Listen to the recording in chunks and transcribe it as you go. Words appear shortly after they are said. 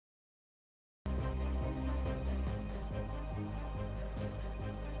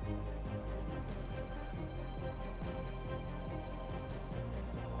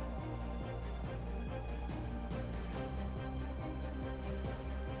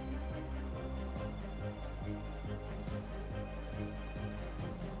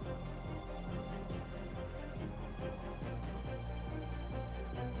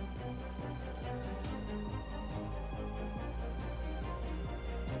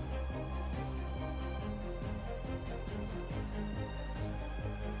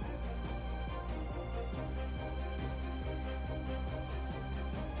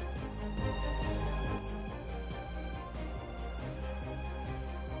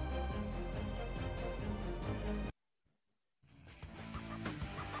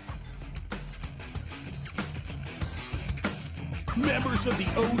members of the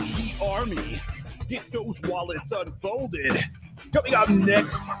OG Army. Get those wallets unfolded. Coming up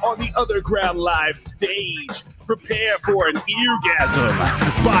next on the OtherGround live stage, prepare for an eargasm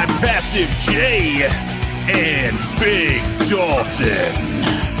by Passive J and Big Dalton.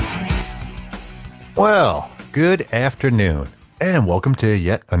 Well, good afternoon, and welcome to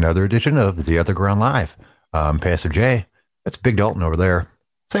yet another edition of the OtherGround Live. I'm Passive J. That's Big Dalton over there.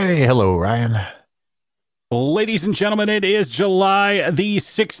 Say hello, Ryan. Ladies and gentlemen, it is July the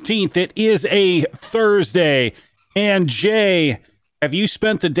 16th. It is a Thursday. And Jay, have you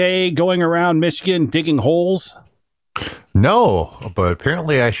spent the day going around Michigan digging holes? No, but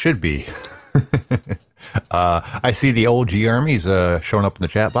apparently I should be. I see the OG Army's showing up in the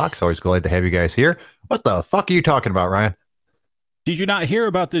chat box. Always glad to have you guys here. What the fuck are you talking about, Ryan? Did you not hear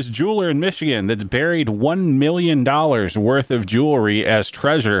about this jeweler in Michigan that's buried $1 million worth of jewelry as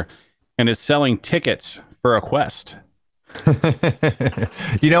treasure and is selling tickets for a quest?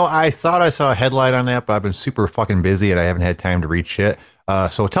 I thought I saw a headline on that, but I've been super fucking busy and I haven't had time to read shit.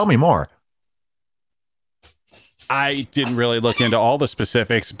 So tell me more. I didn't really look into all the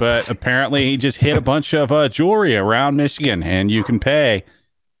specifics, but apparently he just hid a bunch of jewelry around Michigan, and you can pay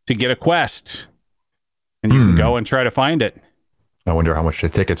to get a quest, and you can go and try to find it. I wonder how much the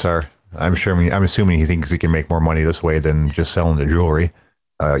tickets are. I'm assuming he thinks he can make more money this way than just selling the jewelry.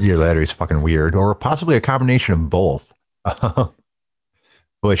 Either that or he's fucking weird, or possibly a combination of both.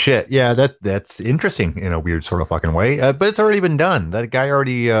 But shit, yeah, that's interesting in a weird sort of fucking way. But it's already been done. That guy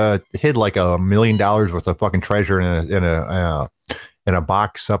already hid like $1 million worth of fucking treasure in a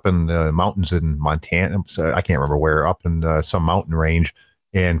box up in the mountains in Montana. So I can't remember where, up in some mountain range,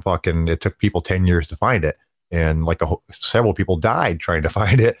 and fucking it took people 10 years to find it, and like several people died trying to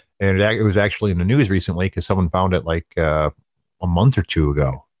find it. And it was actually in the news recently because someone found it like a month or two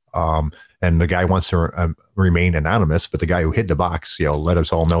ago. And the guy wants to remain anonymous, but the guy who hid the box, let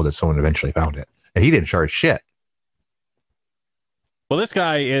us all know that someone eventually found it, and he didn't charge shit. Well, this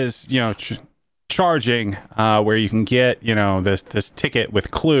guy is, charging where you can get, this ticket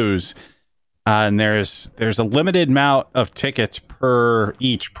with clues, and there's a limited amount of tickets per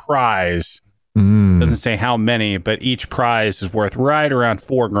each prize. Doesn't say how many, but each prize is worth right around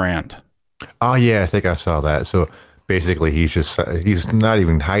 $4,000. Oh yeah, I think I saw that. So basically, he's not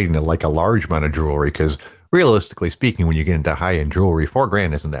even hiding like a large amount of jewelry, because realistically speaking, when you get into high-end jewelry,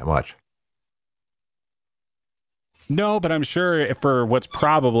 $4,000 isn't that much. No, but I'm sure for what's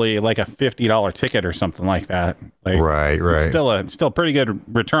probably like a $50 ticket or something like that. Like, right. It's still pretty good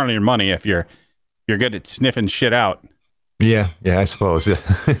return on your money if you're good at sniffing shit out. Yeah, I suppose.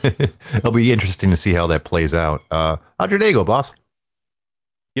 It'll be interesting to see how that plays out. How'd your day go, boss?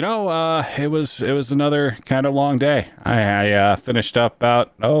 It was another kind of long day. I finished up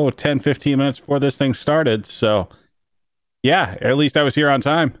about 10, 15 minutes before this thing started. So, yeah, at least I was here on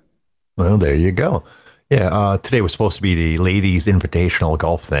time. Well, there you go. Yeah, today was supposed to be the ladies' invitational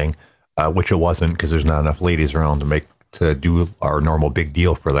golf thing, which it wasn't because there's not enough ladies around to do our normal big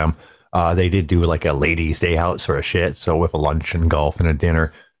deal for them. They did do like a ladies' day out sort of shit, so with a lunch and golf and a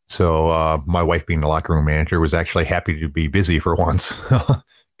dinner. So my wife, being the locker room manager, was actually happy to be busy for once.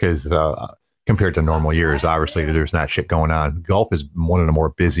 Because compared to normal years, obviously there's not shit going on. Golf is one of the more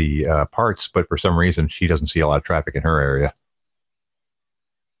busy parts, but for some reason she doesn't see a lot of traffic in her area.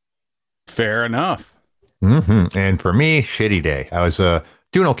 Fair enough. And for me, shitty day. I was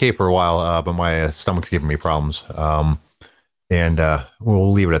doing okay for a while, but my stomach's giving me problems. And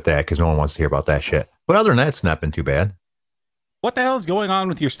we'll leave it at that because no one wants to hear about that shit. But other than that, it's not been too bad. What the hell is going on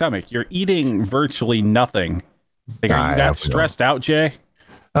with your stomach? You're eating virtually nothing. Like, are you that stressed out, Jay?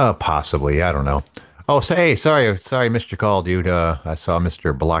 Possibly. I don't know. Oh, sorry, missed your call, dude. I saw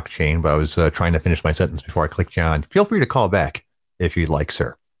Mr. Blockchain, but I was trying to finish my sentence before I clicked you on. Feel free to call back if you'd like,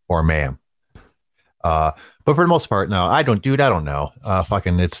 sir or ma'am. But for the most part, no, I don't know.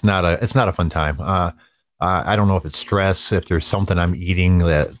 It's not a fun time. I don't know if it's stress, if there's something I'm eating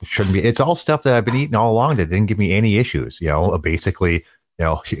that shouldn't be. It's all stuff that I've been eating all along that didn't give me any issues. Basically.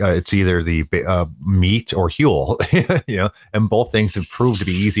 It's either the meat or Huel, and both things have proved to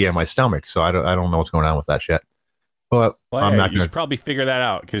be easy on my stomach. So I don't know what's going on with that shit. But I'm not. You should probably figure that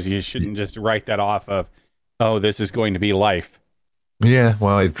out, because you shouldn't just write that off of, this is going to be life. Yeah,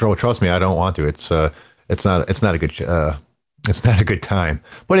 well, trust me, I don't want to. It's not a good time.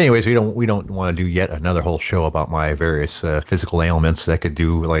 But anyways, we don't want to do yet another whole show about my various physical ailments that could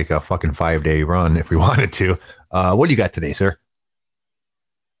do like a fucking 5-day run if we wanted to. What do you got today, sir?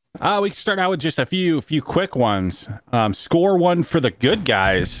 We can start out with just a few quick ones. Score one for the good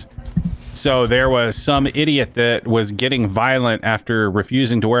guys. So there was some idiot that was getting violent after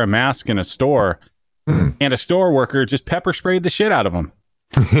refusing to wear a mask in a store. and a store worker just pepper sprayed the shit out of him.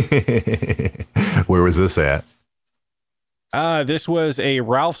 Where was this at? This was a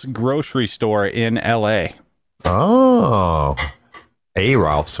Ralph's grocery store in L.A. Oh, a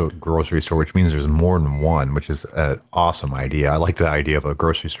Ralph's grocery store, which means there's more than one, which is an awesome idea. I like the idea of a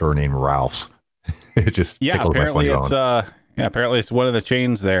grocery store named Ralph's. It just tickles my funny bone. Apparently it's one of the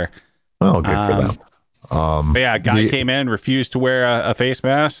chains there. Oh, good for them. But yeah, a guy came in, refused to wear a face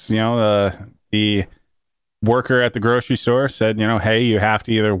mask. The worker at the grocery store said, hey, you have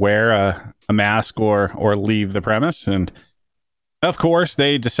to either wear a mask or leave the premise. And of course,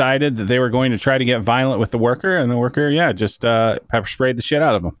 they decided that they were going to try to get violent with the worker, and the worker, just pepper sprayed the shit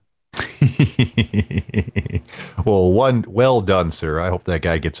out of him. Well done, sir. I hope that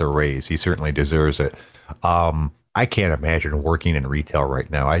guy gets a raise. He certainly deserves it. I can't imagine working in retail right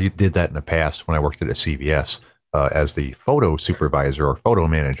now. I did that in the past when I worked at a CVS as the photo supervisor or photo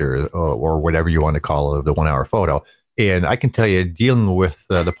manager or whatever you want to call it, the 1 hour photo. And I can tell you, dealing with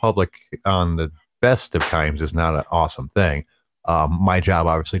the public on the best of times is not an awesome thing. My job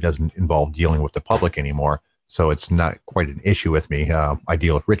obviously doesn't involve dealing with the public anymore, so it's not quite an issue with me. I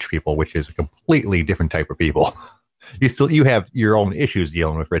deal with rich people, which is a completely different type of people. You have your own issues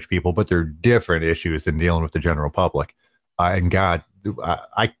dealing with rich people, but they're different issues than dealing with the general public. And God,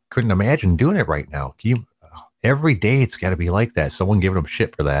 I couldn't imagine doing it right now. Every day it's got to be like that. Someone giving them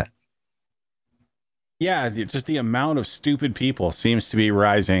shit for that. Yeah, just the amount of stupid people seems to be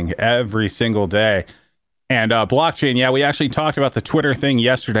rising every single day. And blockchain, we actually talked about the Twitter thing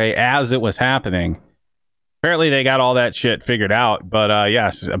yesterday as it was happening. Apparently they got all that shit figured out, but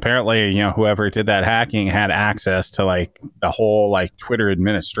yes, apparently, whoever did that hacking had access to the whole Twitter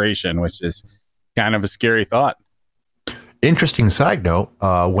administration, which is kind of a scary thought. Interesting side note,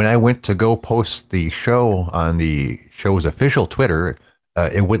 when I went to go post the show on the show's official Twitter,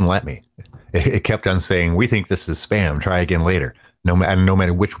 it wouldn't let me. It kept on saying, "We think this is spam. Try again later." No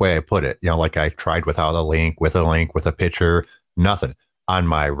matter which way I put it, I tried without a link, with a picture, nothing. On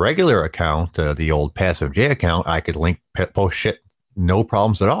my regular account, the old Passive J account, I could post shit, no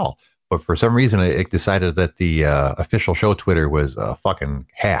problems at all. But for some reason, it decided that the official show Twitter was a fucking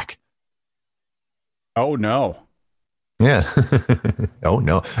hack. Oh, no. Yeah. Oh,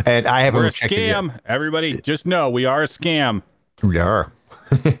 no. And I haven't. We're a scam. Everybody, just know we are a scam. We are.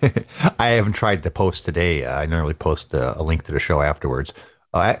 I haven't tried to post today. I normally post a link to the show afterwards.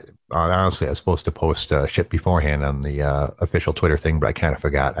 Honestly, I was supposed to post shit beforehand on the official Twitter thing, but I kind of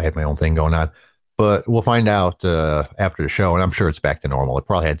forgot. I had my own thing going on. But we'll find out after the show, and I'm sure it's back to normal. It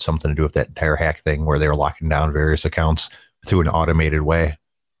probably had something to do with that entire hack thing where they were locking down various accounts through an automated way.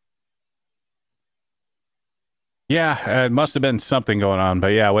 Yeah, it must have been something going on, but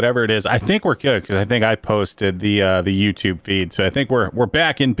yeah, whatever it is, I think we're good because I think I posted the YouTube feed, so I think we're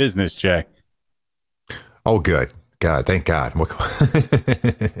back in business, Jay. Oh, good. God, thank God.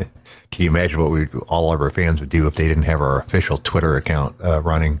 Can you imagine what all of our fans would do if they didn't have our official Twitter account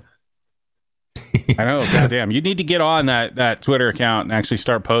running? I know, goddamn. You need to get on that Twitter account and actually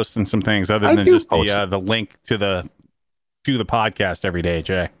start posting some things other than just the link to the podcast every day,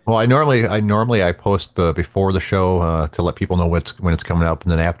 Jay. Well, I normally post before the show to let people know when it's coming up,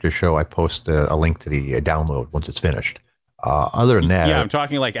 and then after the show I post a link to the download once it's finished. Other than that, I'm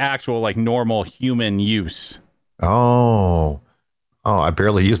talking actual normal human use. Oh, I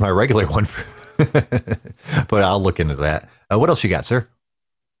barely use my regular one, but I'll look into that. What else you got, sir?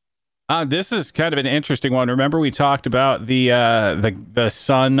 This is kind of an interesting one. Remember we talked about the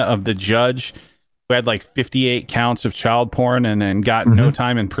son of the judge who had 58 counts of child porn and got no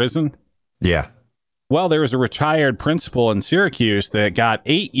time in prison? Yeah. Well, there was a retired principal in Syracuse that got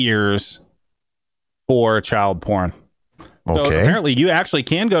 8 years for child porn. Okay. So apparently you actually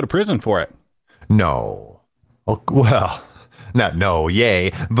can go to prison for it. No. Oh, well, not no,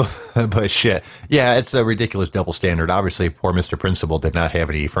 yay, but shit. Yeah, it's a ridiculous double standard. Obviously, poor Mr. Principal did not have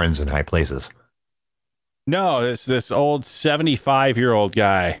any friends in high places. No, this old 75-year-old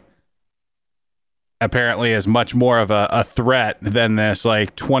guy apparently is much more of a threat than this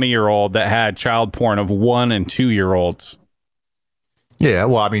 20-year-old that had child porn of 1 and 2-year-olds. Yeah,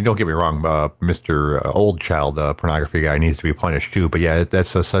 well, I mean, don't get me wrong, Mr. Old child pornography guy needs to be punished too, but yeah, that's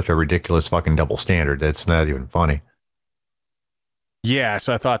such a ridiculous fucking double standard. That's not even funny. Yeah,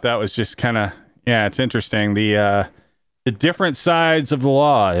 so I thought that was just kind of, it's interesting. The different sides of the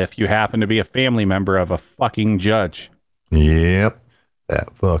law if you happen to be a family member of a fucking judge. Yep,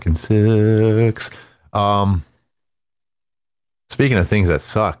 that fucking sucks. Speaking of things that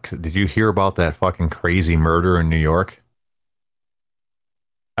suck, did you hear about that fucking crazy murder in New York?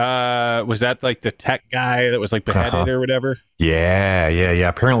 was that like the tech guy that was like beheaded or whatever? Yeah.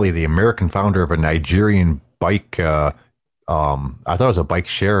 Apparently, the American founder of a Nigerian bike. I thought it was a bike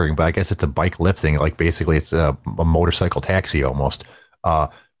sharing, but I guess it's a bike lifting. Like basically, it's a motorcycle taxi almost.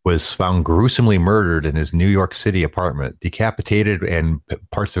 Was found gruesomely murdered in his New York City apartment, decapitated, and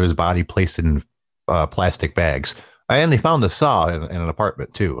parts of his body placed in plastic bags. And they found the saw in an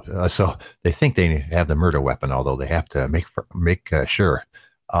apartment too. So they think they have the murder weapon, although they have to make sure.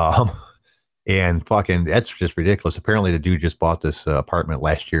 And fucking, that's just ridiculous. Apparently, the dude just bought this apartment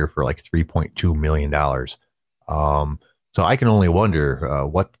last year for like $3.2 million. So I can only wonder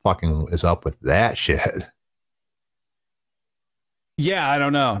what fucking is up with that shit. Yeah, I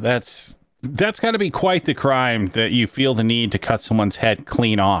don't know. That's got to be quite the crime that you feel the need to cut someone's head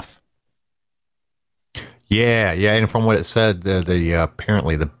clean off. Yeah, and from what it said, the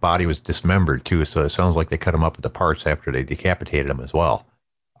apparently the body was dismembered too. So it sounds like they cut him up into parts after they decapitated him as well.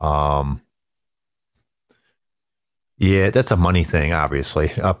 Yeah, that's a money thing,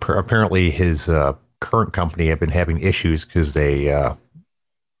 obviously. Apparently, his current company have been having issues because they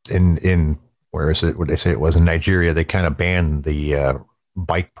in where is it? What they say it was in Nigeria. They kind of banned the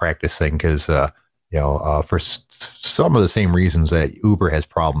bike practice thing because for some of the same reasons that Uber has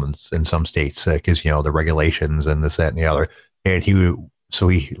problems in some states because the regulations and this, that, and the other. And he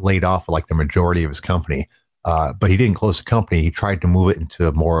laid off like the majority of his company. But he didn't close the company. He tried to move it into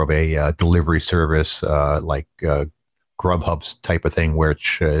more of a delivery service like Grubhub's type of thing,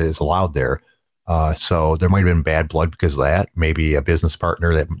 which is allowed there. So there might have been bad blood because of that. Maybe a business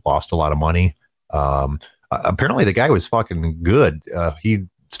partner that lost a lot of money. Apparently, the guy was fucking good. He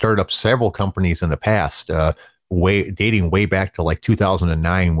started up several companies in the past, dating way back to like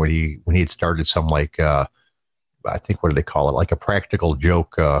 2009, when he had started some like I think, what do they call it? Like a practical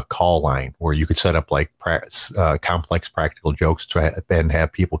joke call line where you could set up like complex practical jokes and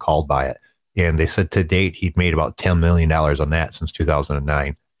have people called by it. And they said to date, he'd made about $10 million on that since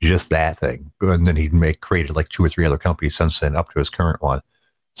 2009. Just that thing. And then he'd created like 2 or 3 other companies since then up to his current one.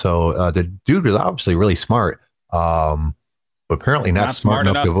 So the dude was obviously really smart, but apparently not smart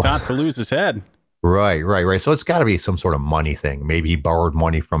enough not to lose his head. Right. So it's got to be some sort of money thing. Maybe he borrowed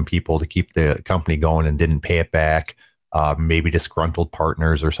money from people to keep the company going and didn't pay it back. Maybe disgruntled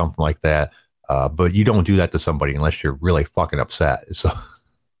partners or something like that. But you don't do that to somebody unless you're really fucking upset. So,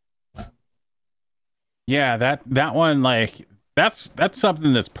 yeah, that one, like that's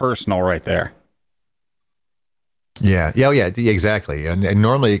something that's personal right there. Yeah, exactly. And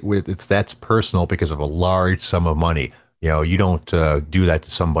normally that's personal because of a large sum of money. You don't do that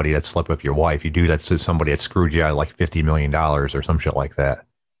to somebody that slept with your wife. You do that to somebody that screwed you out of like $50 million or some shit like that.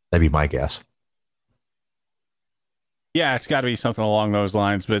 That'd be my guess. Yeah, it's got to be something along those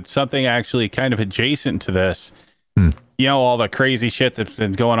lines, but something actually kind of adjacent to this. All the crazy shit that's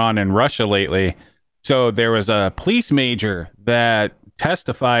been going on in Russia lately. So there was a police major that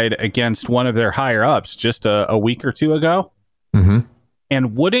testified against one of their higher ups just a week or two ago. Mm-hmm.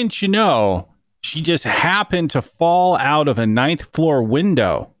 And wouldn't you know, she just happened to fall out of a 9th floor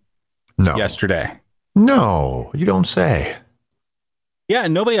window yesterday. No, you don't say. Yeah,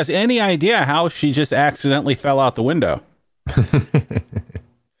 nobody has any idea how she just accidentally fell out the window.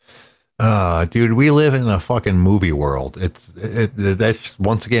 Dude, we live in a fucking movie world. That's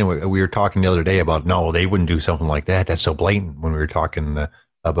once again, we were talking the other day about, no, they wouldn't do something like that. That's so blatant when we were talking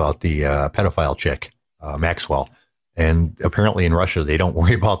about the pedophile chick, Maxwell. And apparently in Russia, they don't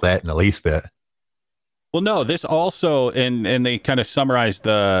worry about that in the least bit. Well, no, this also, and they kind of summarized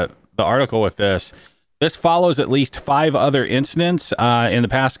the article with this. This follows at least 5 other incidents in the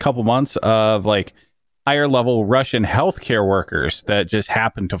past couple months of like higher level Russian healthcare workers that just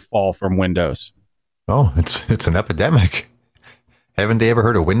happened to fall from windows. Oh, it's an epidemic. Haven't they ever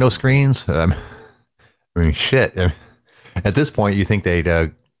heard of window screens? I mean, shit. At this point, you think they'd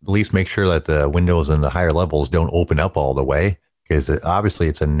at least make sure that the windows in the higher levels don't open up all the way, because obviously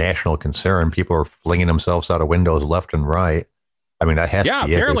it's a national concern. People are flinging themselves out of windows left and right. I mean, that has to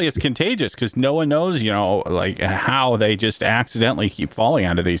be apparently it's contagious because no one knows, like how they just accidentally keep falling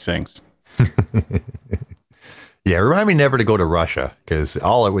onto these things. Yeah, remind me never to go to Russia, because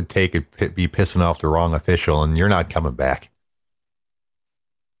all it would take would be pissing off the wrong official, and you're not coming back.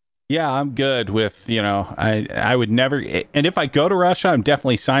 Yeah, I'm good with, I would never, and if I go to Russia, I'm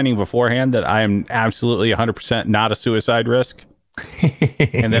definitely signing beforehand that I am absolutely 100% not a suicide risk.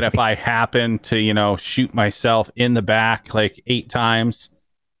 And that if I happen to, shoot myself in the back like 8 times,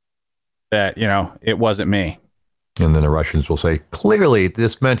 that, it wasn't me. And then the Russians will say, clearly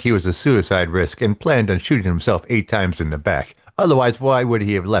this meant he was a suicide risk and planned on shooting himself 8 times in the back. Otherwise, why would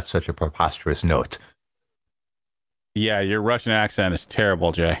he have left such a preposterous note? Yeah, your Russian accent is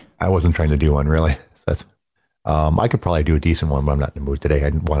terrible, Jay. I wasn't trying to do one really. So that's I could probably do a decent one, but I'm not in the mood today. I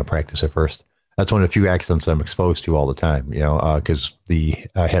didn't want to practice it first. That's one of the few accents I'm exposed to all the time, because the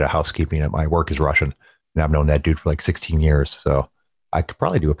head of housekeeping at my work is Russian, and I've known that dude for like 16 years. So I could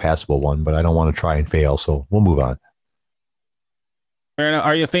probably do a passable one, but I don't want to try and fail. So we'll move on. Fair enough.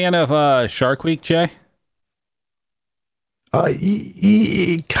 Are you a fan of Shark Week, Jay?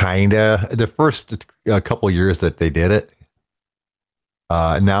 Kinda. The first couple of years that they did it,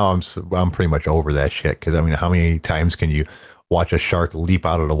 now I'm pretty much over that shit. Because I mean, how many times can you watch a shark leap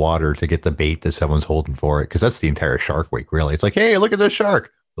out of the water to get the bait that someone's holding for it? Because that's the entire Shark Week, really. It's like, hey, look at this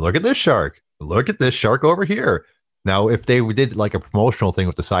shark! Look at this shark! Look at this shark over here! Now, if they did like a promotional thing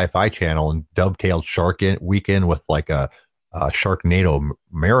with the Sci-Fi Channel and dovetailed Weekend with like a Sharknado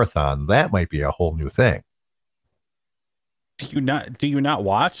marathon, that might be a whole new thing. Do you not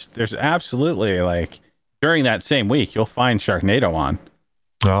watch? There's absolutely like during that same week you'll find Sharknado on.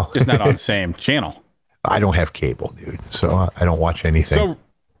 Oh, Just not on the same channel. I don't have cable, dude, so I don't watch anything. So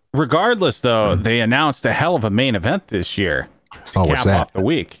regardless though, they announced a hell of a main event this year to What's cap that? off the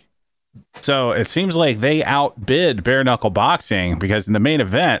week. So it seems like they outbid bare knuckle boxing because in the main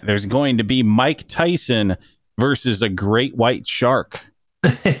event there's going to be Mike Tyson versus a great white shark.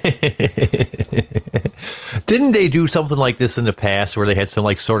 Didn't they do something like this in the past where they had some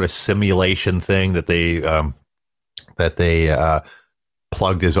like sort of simulation thing that they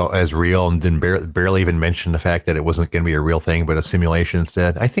plugged as real and didn't barely even mention the fact that it wasn't going to be a real thing but a simulation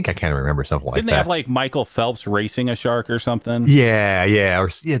instead? I think I kind of remember something like Didn't that. they have like Michael Phelps racing a shark or something? Yeah,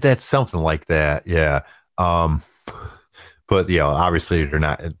 that's something like that. Yeah. But obviously they're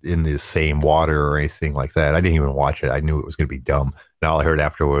not in the same water or anything like that. I didn't even watch it. I knew it was going to be dumb. And all I heard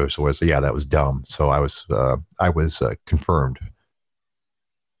afterwards was, yeah, that was dumb. So I was confirmed.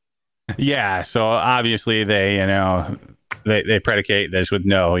 Yeah, so obviously they predicate this with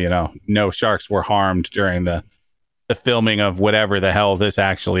no sharks were harmed during the filming of whatever the hell this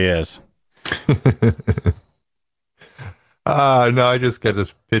actually is. No, I just get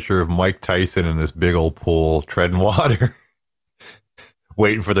this picture of Mike Tyson in this big old pool treading water,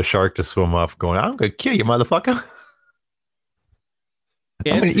 waiting for the shark to swim up, going, "I'm going to kill you, motherfucker.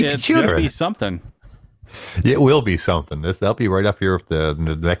 I'm going to eat your children." Gonna be something. It will be something. That'll be right up here with the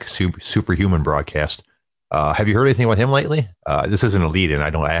next superhuman broadcast. Have you heard anything about him lately? This isn't a lead in.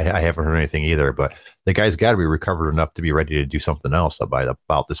 I haven't heard anything either, but the guy's got to be recovered enough to be ready to do something else by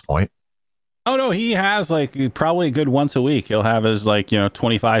about this point. Oh no, he has like probably a good once a week. He'll have his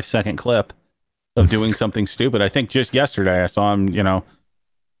 25-second clip of doing something stupid. I think just yesterday I saw him,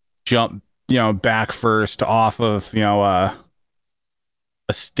 jump, back first off of,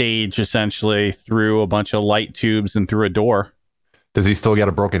 a stage essentially through a bunch of light tubes and through a door. Does he still got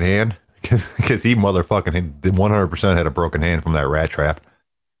a broken hand? Because he motherfucking 100% had a broken hand from that rat trap.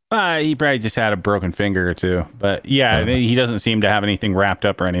 He probably just had a broken finger or two, but yeah, he doesn't seem to have anything wrapped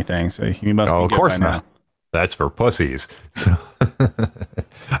up or anything. So he must. Oh, be of course not. Now. That's for pussies. So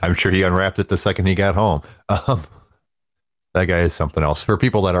I'm sure he unwrapped it the second he got home. That guy is something else. For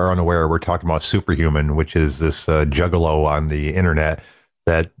people that are unaware, we're talking about Superhuman, which is this juggalo on the internet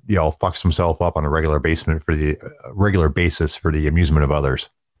that fucks himself up on a regular basis for the amusement of others.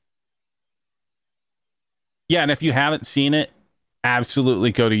 Yeah, and if you haven't seen it,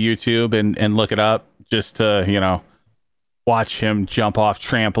 absolutely go to YouTube and look it up just to watch him jump off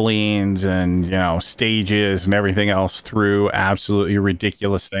trampolines and stages and everything else through absolutely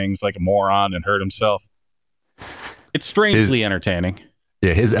ridiculous things like a moron and hurt himself. It's strangely entertaining.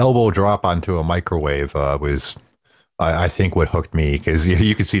 Yeah, his elbow drop onto a microwave was, I think, what hooked me, because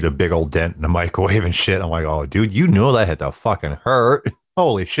you could see the big old dent in the microwave and shit. I'm like, oh, dude, you know that had to fucking hurt.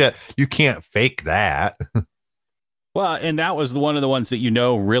 Holy shit, you can't fake that. Well, and that was one of the ones that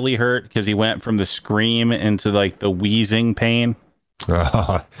really hurt because he went from the scream into like the wheezing pain.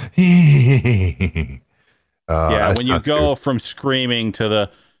 Yeah, when you go from screaming to the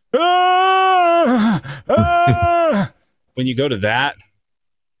when you go to that,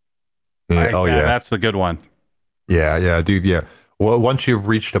 that's the good one. Yeah, dude. Yeah. Well, once you've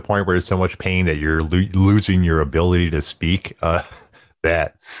reached a point where there's so much pain that you're losing your ability to speak,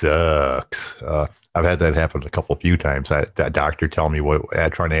 that sucks. I've had that happen a few times. That doctor telling me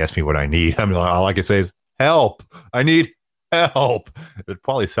trying to ask me what I need. I mean, all I can say is help. I need help. It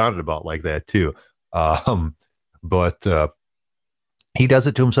probably sounded about like that too. But he does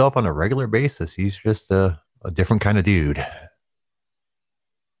it to himself on a regular basis. He's just a different kind of dude.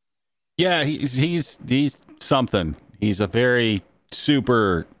 Yeah, he's something. He's a very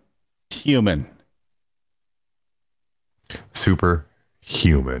super human. Super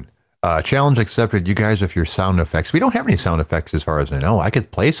human. Challenge accepted. You guys with your sound effects. We don't have any sound effects as far as I know. I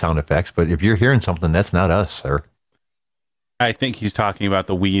could play sound effects, but if you're hearing something, that's not us, sir. I think he's talking about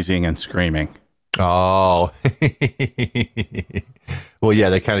the wheezing and screaming. Oh. Well, yeah,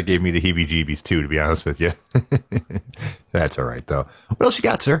 that kind of gave me the heebie-jeebies too, to be honest with you. That's all right, though. What else you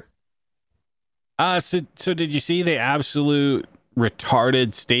got, sir? So did you see the absolute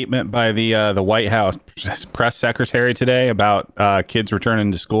retarded statement by the White House press secretary today about kids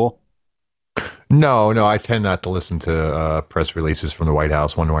returning to school? No, I tend not to listen to press releases from the White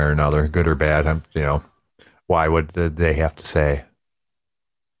House one way or another, good or bad. Why would they have to say?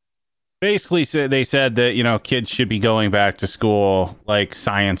 Basically, they said that kids should be going back to school, like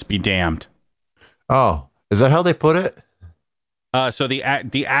science be damned. Oh, is that how they put it? So the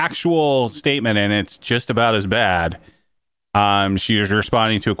actual statement, and it's just about as bad. She was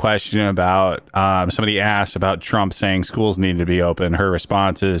responding to a question about somebody asked about Trump saying schools need to be open. Her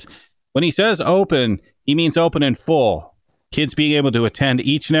response is, when he says open, he means open in full. Kids being able to attend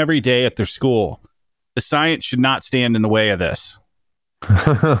each and every day at their school. The science should not stand in the way of this.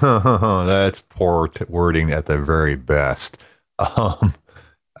 That's poor wording at the very best.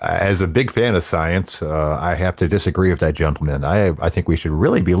 As a big fan of science, I have to disagree with that gentleman. I think we should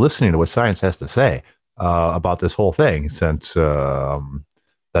really be listening to what science has to say about this whole thing, since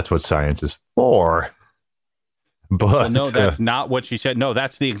that's what science is for. But no, that's not what she said. No,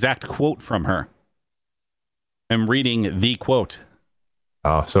 that's the exact quote from her. I'm reading the quote.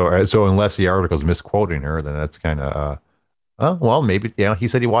 So unless the article's misquoting her, then that's kind of well, maybe he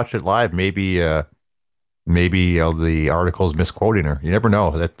said he watched it live. Maybe the article's misquoting her. You never know.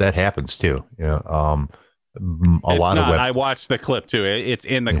 That happens too. Yeah. I watched the clip too. It's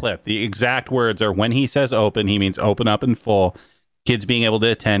in the clip. The exact words are, when he says open, he means open up in full. Kids being able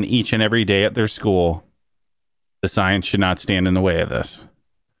to attend each and every day at their school. The science should not stand in the way of this.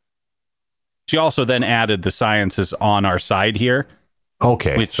 She also then added the science is on our side here.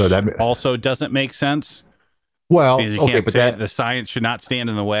 Okay. Which so that also doesn't make sense. Well, because you can't say the science should not stand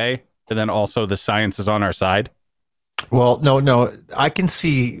in the way, and then also the science is on our side. Well, no, I can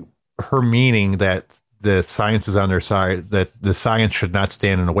see her meaning that the science is on their side, that the science should not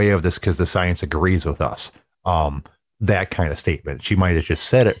stand in the way of this because the science agrees with us. That kind of statement. She might have just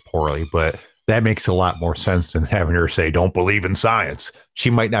said it poorly, but that makes a lot more sense than having her say, don't believe in science. She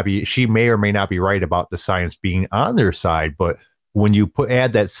may or may not be right about the science being on their side, but when you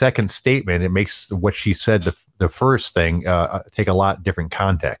add that second statement, it makes what she said, the first thing, take a lot different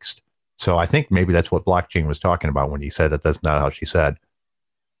context. So I think maybe that's what Blockchain was talking about when he said that that's not how she said.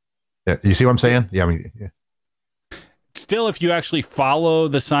 Yeah, you see what I'm saying? Yeah, I mean, yeah. Still, if you actually follow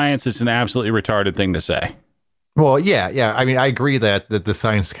the science, it's an absolutely retarded thing to say. Well, yeah. I mean, I agree that the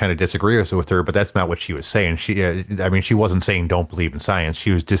science kind of disagrees with her, but that's not what she was saying. She wasn't saying don't believe in science.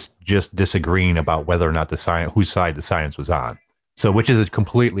 She was just disagreeing about whether or not whose side the science was on. So, which is a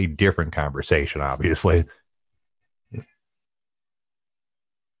completely different conversation, obviously.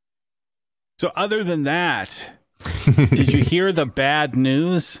 So, other than that, did you hear the bad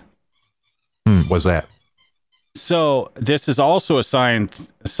news? What's that? So, this is also a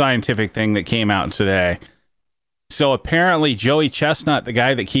scientific thing that came out today. So, apparently, Joey Chestnut, the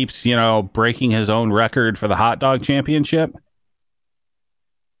guy that keeps, breaking his own record for the hot dog championship,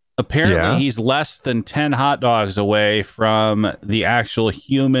 apparently he's less than 10 hot dogs away from the actual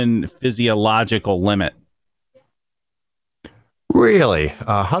human physiological limit. Really?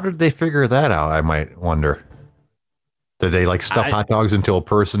 How did they figure that out? I might wonder. Did they stuff hot dogs into a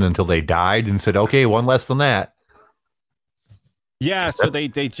person until they died and said, okay, one less than that? Yeah, so they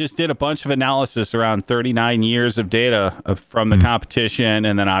just did a bunch of analysis around 39 years of data from the competition,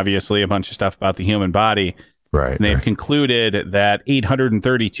 and then obviously a bunch of stuff about the human body. Right. And they've concluded that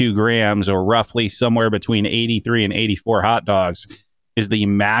 832 grams, or roughly somewhere between 83 and 84 hot dogs, is the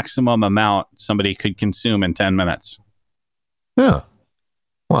maximum amount somebody could consume in 10 minutes. Yeah.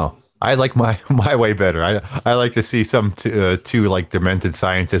 Well, I like my way better. I like to see some two demented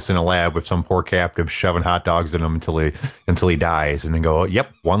scientists in a lab with some poor captive shoving hot dogs in him until he dies, and then go,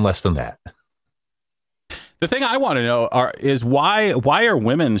 yep, one less than that. The thing I want to know is why are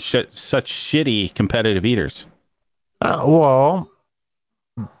women such shitty competitive eaters? I don't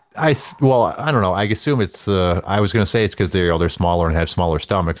know. I assume it's. I was going to say it's because they're smaller and have smaller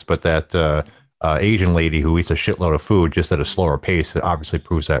stomachs, but that Asian lady who eats a shitload of food just at a slower pace obviously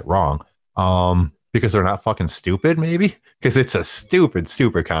proves that wrong. Because they're not fucking stupid, maybe? Because it's a stupid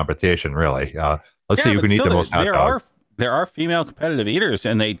competition, really. Let's see who can eat the most hot dog. There are female competitive eaters,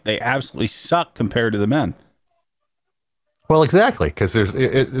 and they absolutely suck compared to the men. Well, exactly, because there's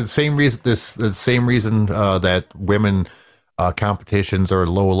the same reason. The same reason that women competitions are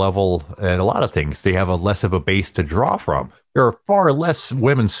low level and a lot of things. They have a less of a base to draw from. There are far less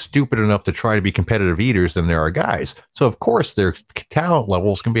women stupid enough to try to be competitive eaters than there are guys. So of course their talent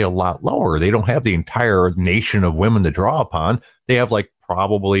levels can be a lot lower. They don't have the entire nation of women to draw upon. They have like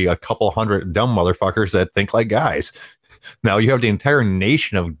probably a couple hundred dumb motherfuckers that think like guys. Now you have the entire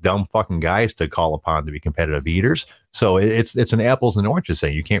nation of dumb fucking guys to call upon to be competitive eaters. So it's an apples and oranges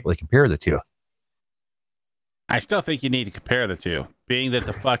thing. You can't really compare the two. I still think you need to compare the two, being that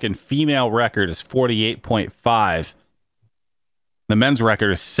the fucking female record is 48.5. The men's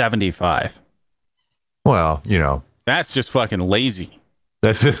record is 75. Well, you know. That's just fucking lazy.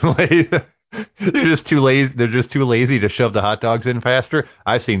 That's just lazy. They're just too lazy. They're just too lazy to shove the hot dogs in faster.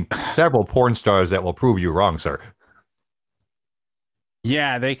 I've seen several porn stars that will prove you wrong, sir.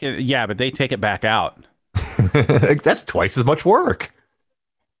 Yeah, they can. Yeah, but they take it back out. That's twice as much work.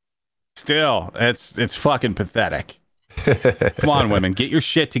 Still, it's fucking pathetic. Come on, women, get your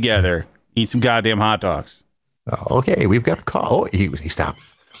shit together. Eat some goddamn hot dogs. Okay, we've got a call. Oh, he stopped.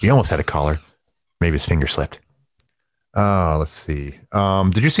 We almost had a caller. Maybe his finger slipped. Let's see.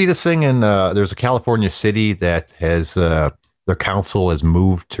 Did you see this thing in there's a California city that has their council has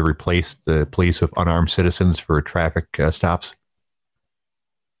moved to replace the police with unarmed citizens for traffic stops?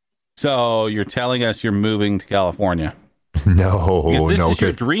 So you're telling us you're moving to California? No, because this no. is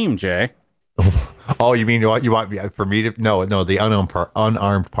your dream, Jay. Oh, you mean you want me for me to? No, the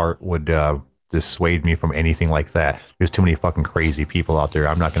unarmed part would dissuade me from anything like that. There's too many fucking crazy people out there.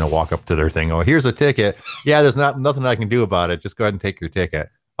 I'm not going to walk up to their thing. Oh, here's a ticket. Yeah, there's nothing I can do about it. Just go ahead and take your ticket.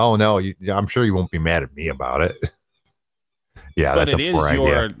 Oh no, I'm sure you won't be mad at me about it. Yeah, but that's it a is poor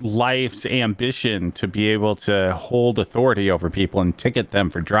your idea. life's ambition to be able to hold authority over people and ticket them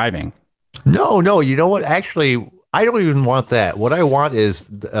for driving. No. You know what? Actually, I don't even want that. What I want is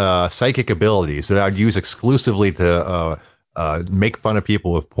psychic abilities that I'd use exclusively to make fun of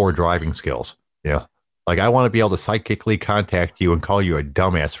people with poor driving skills. Yeah. Like I want to be able to psychically contact you and call you a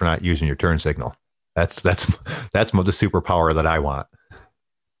dumbass for not using your turn signal. That's the superpower that I want.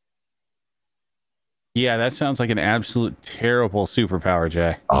 Yeah, that sounds like an absolute terrible superpower,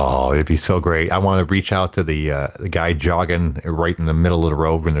 Jay. Oh, it'd be so great. I want to reach out to the guy jogging right in the middle of the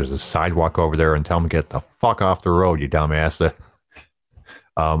road when there's a sidewalk over there and tell him to get the fuck off the road, you dumbass.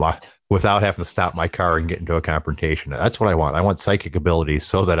 Without having to stop my car and get into a confrontation. That's what I want. I want psychic abilities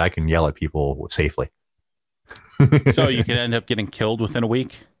so that I can yell at people safely. So you can end up getting killed within a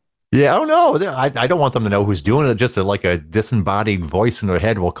week? Yeah, I don't know. I don't want them to know who's doing it. Just like a disembodied voice in their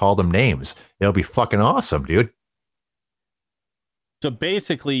head will call them names. It'll be fucking awesome, dude. So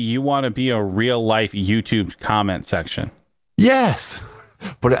basically, you want to be a real life YouTube comment section. Yes,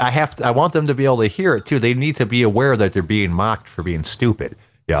 but I want them to be able to hear it too. They need to be aware that they're being mocked for being stupid.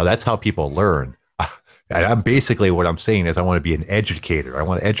 Yeah, that's how people learn. I'm basically what I'm saying is I want to be an educator. I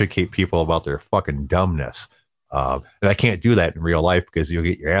want to educate people about their fucking dumbness. And I can't do that in real life because you'll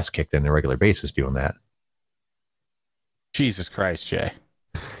get your ass kicked on a regular basis doing that. Jesus Christ, Jay.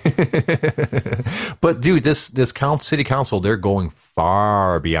 But dude, this city council, they're going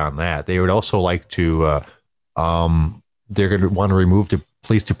far beyond that. They would also like to they're going to want to remove the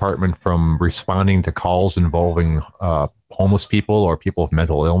police department from responding to calls involving homeless people or people with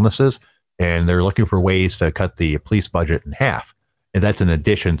mental illnesses, and they're looking for ways to cut the police budget in half. And that's in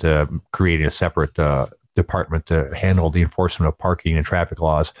addition to creating a separate department to handle the enforcement of parking and traffic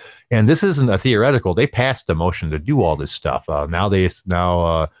laws. And this isn't a theoretical. They passed a motion to do all this stuff. Now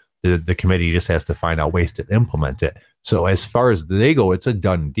the committee just has to find out ways to implement it. So as far as they go, it's a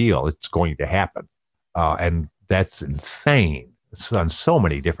done deal. It's going to happen. And that's insane. It's on so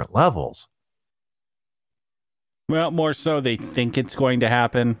many different levels. Well, more so they think it's going to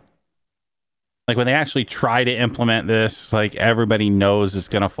happen. Like when they actually try to implement this, like everybody knows it's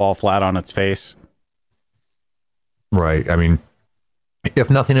going to fall flat on its face. Right. I mean, if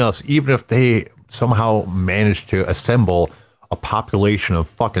nothing else, even if they somehow manage to assemble a population of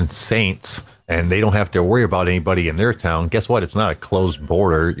fucking saints and they don't have to worry about anybody in their town, guess what? It's not a closed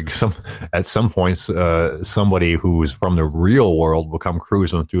border. At some points, somebody who's from the real world will come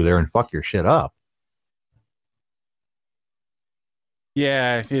cruising through there and fuck your shit up.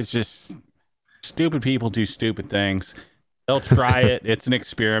 Yeah, it's just stupid people do stupid things. They'll try it. It's an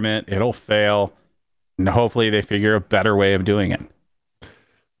experiment. It'll fail. And hopefully they figure a better way of doing it.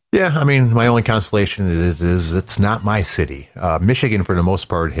 Yeah, I mean, my only consolation is it's not my city. Michigan, for the most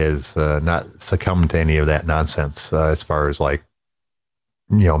part, has not succumbed to any of that nonsense as far as like,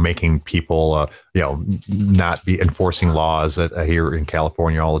 making people, not be enforcing laws here in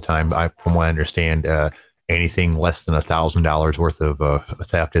California all the time. From what I understand, anything less than $1,000 worth of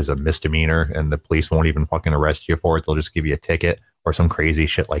theft is a misdemeanor, and the police won't even fucking arrest you for it. They'll just give you a ticket or some crazy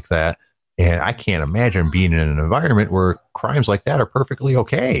shit like that. And I can't imagine being in an environment where crimes like that are perfectly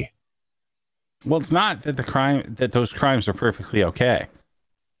okay. Well, it's not that those crimes are perfectly okay.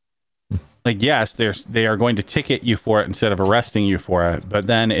 Like, yes, they are going to ticket you for it instead of arresting you for it. But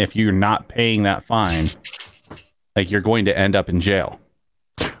then if you're not paying that fine, like, you're going to end up in jail.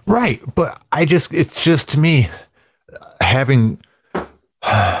 Right. But it's just to me, having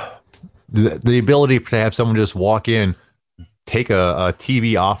the ability to have someone just walk in, take a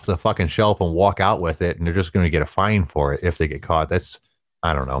TV off the fucking shelf and walk out with it, and they're just going to get a fine for it if they get caught.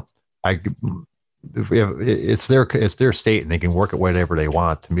 I don't know. If it's their state and they can work it whatever they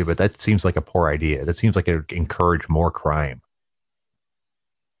want to me, but that seems like a poor idea. That seems like it would encourage more crime.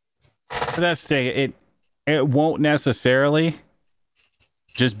 But that's the thing. It won't necessarily,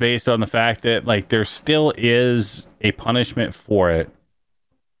 just based on the fact that, like, there still is a punishment for it.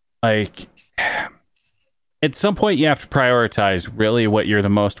 Like, at some point you have to prioritize really what you're the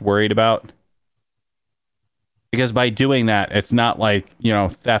most worried about. Because by doing that, it's not like,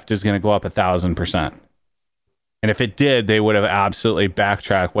 theft is going to go up 1,000%. And if it did, they would have absolutely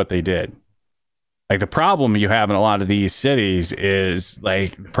backtracked what they did. Like, the problem you have in a lot of these cities is,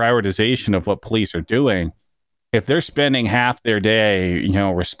 like, the prioritization of what police are doing. If they're spending half their day,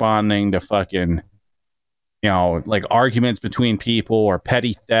 responding to fucking, like, arguments between people or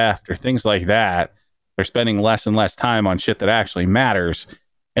petty theft or things like that, they're spending less and less time on shit that actually matters.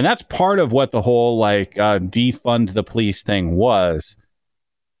 And that's part of what the whole, like, defund the police thing was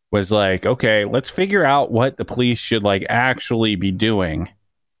like, okay, let's figure out what the police should, like, actually be doing.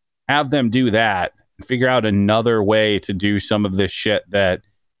 Have them do that. Figure out another way to do some of this shit that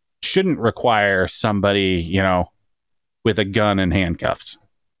shouldn't require somebody, with a gun and handcuffs.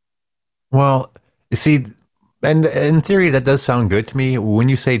 Well, you see, and in theory, that does sound good to me. When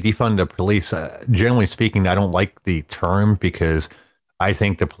you say defund the police, generally speaking, I don't like the term because I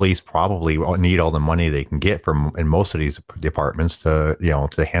think the police probably need all the money they can get from in most of these departments to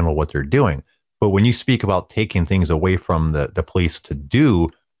handle what they're doing. But when you speak about taking things away from the police to do,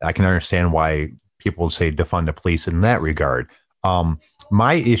 I can understand why people would say defund the police in that regard.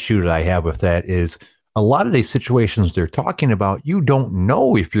 My issue that I have with that is a lot of these situations they're talking about, you don't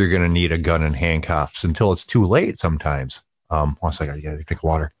know if you're going to need a gun and handcuffs until it's too late sometimes. 1 second, I got to drink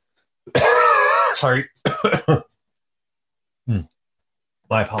water. Sorry.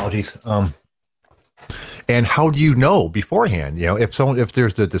 My apologies. And how do you know beforehand? If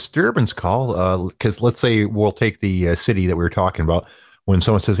there's a disturbance call, because let's say we'll take the city that we were talking about. When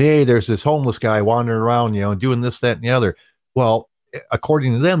someone says, "Hey, there's this homeless guy wandering around, doing this, that, and the other," well,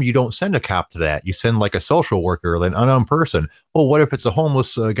 according to them, you don't send a cop to that. You send like a social worker, an unknown person. Well, what if it's a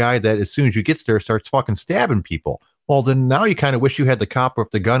homeless guy that as soon as you get there starts fucking stabbing people? Well, then now you kind of wish you had the cop with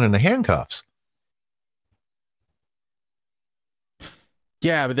the gun and the handcuffs.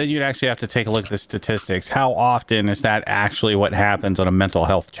 Yeah, but then you'd actually have to take a look at the statistics. How often is that actually what happens on a mental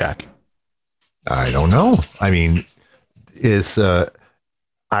health check? I don't know. I mean,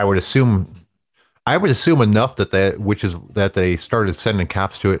 I would assume enough that they started sending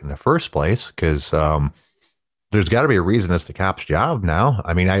cops to it in the first place, because there's got to be a reason it's the cop's job now.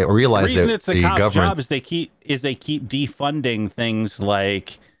 I mean, I realize that it's the cop's job is they keep defunding things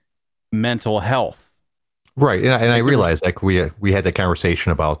like mental health. Right, and I realize, like, we had that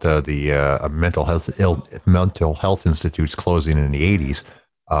conversation about the mental health institutes closing in the 80s,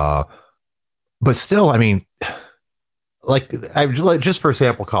 but still, I mean, just for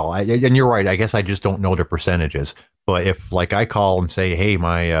example, and you're right. I guess I just don't know the percentages. But if, like, I call and say, "Hey,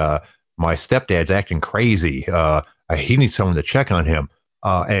 my stepdad's acting crazy. He needs someone to check on him,"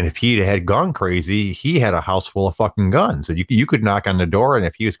 and if he had gone crazy, he had a house full of fucking guns, and you could knock on the door, and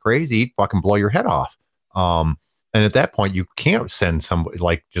if he was crazy, he'd fucking blow your head off. And at that point, you can't send somebody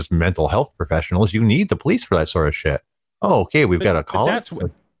like just mental health professionals. You need the police for that sort of shit. Oh, okay, we've got a call. That's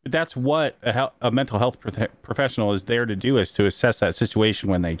what a mental health professional is there to do, is to assess that situation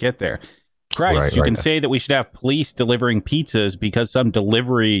when they get there. Christ, you can say that we should have police delivering pizzas because some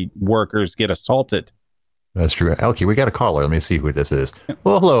delivery workers get assaulted. That's true. Okay, we got a caller. Let me see who this is.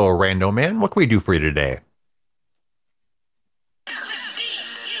 Well, hello, rando man. What can we do for you today?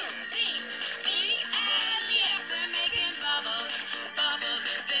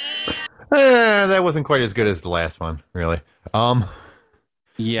 That wasn't quite as good as the last one, really.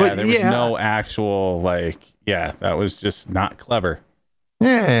 Yeah, there was no actual, that was just not clever.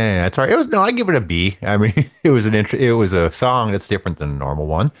 Yeah, that's right. I give it a B. I mean, it was a song that's different than a normal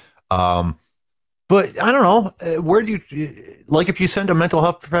one. But I don't know. Where do you like if you send a mental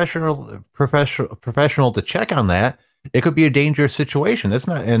health professional to check on that? It could be a dangerous situation. That's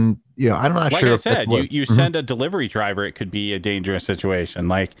not, and I'm not Like sure I if that's said, what. you send a delivery driver, it could be a dangerous situation.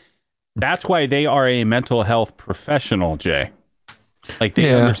 Like that's why they are a mental health professional, Jay. Like they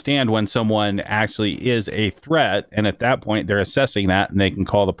Yeah, understand when someone actually is a threat, and at that point they're assessing that, and they can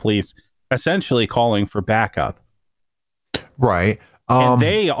call the police, essentially calling for backup. right. And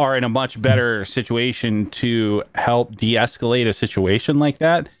they are in a much better situation to help de-escalate a situation like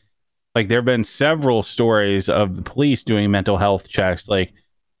that. Like there have been several stories of the police doing mental health checks, like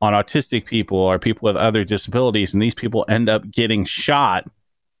on autistic people or people with other disabilities, and these people end up getting shot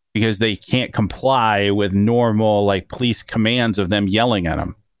because they can't comply with normal like police commands of them yelling at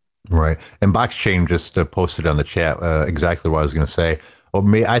them. Right. And Box Chain just posted on the chat exactly what I was going to say. Well,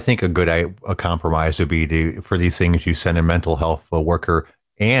 I think a compromise would be for these things you send a mental health worker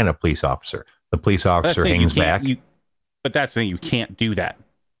and a police officer. The police officer hangs back. But that's the thing, you can't do that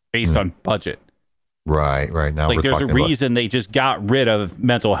based on budget. Right. Now like we're there's a talking reason they just got rid of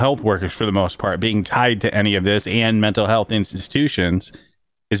mental health workers for the most part being tied to any of this, and mental health institutions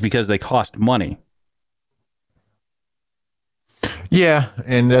is because they cost money. Yeah,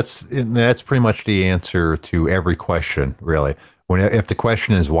 and that's pretty much the answer to every question, really. If the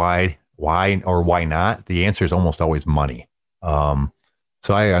question is why or why not, the answer is almost always money. So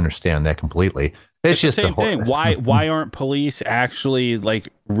I understand that completely. It's just the same thing. Why aren't police actually like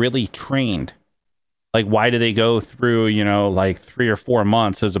really trained? Like why do they go through, like 3 or 4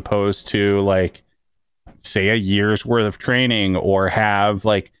 months as opposed to like say a year's worth of training, or have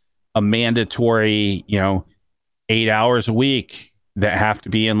like a mandatory, 8 hours a week that have to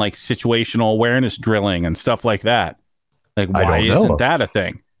be in like situational awareness drilling and stuff like that. Like why isn't that a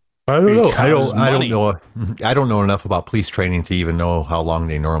thing? I don't know. Because I don't money. know. I don't know enough about police training to even know how long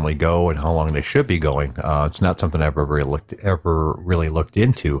they normally go and how long they should be going. It's not something I've ever really looked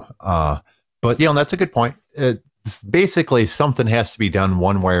into. But that's a good point. It's basically, something has to be done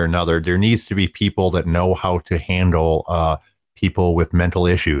one way or another. There needs to be people that know how to handle people with mental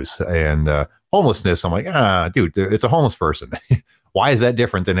issues and homelessness. I'm like, dude, it's a homeless person. Why is that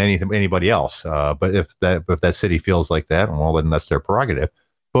different than anybody else? But if that city feels like that, well, then that's their prerogative.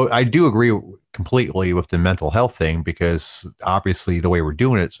 But I do agree completely with the mental health thing, because obviously the way we're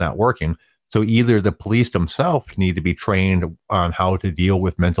doing it's not working. So either the police themselves need to be trained on how to deal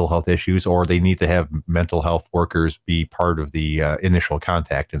with mental health issues, or they need to have mental health workers be part of the initial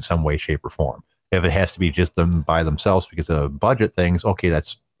contact in some way, shape, or form. If it has to be just them by themselves because of budget things, okay,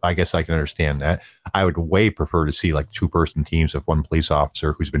 I guess I can understand that. I would way prefer to see like 2-person teams of one police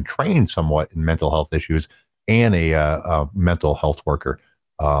officer who's been trained somewhat in mental health issues and a mental health worker.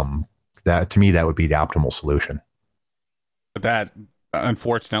 That to me, that would be the optimal solution. But that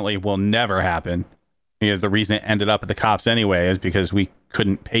unfortunately will never happen, because the reason it ended up at the cops anyway is because we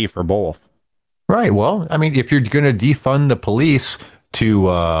couldn't pay for both. Right. Well, I mean, if you're going to defund the police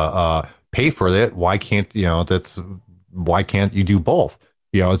to pay for it, why can't you do both?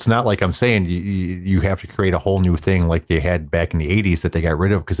 It's not like I'm saying you have to create a whole new thing like they had back in the 80s that they got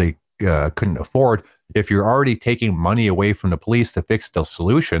rid of because they couldn't afford. If you're already taking money away from the police to fix the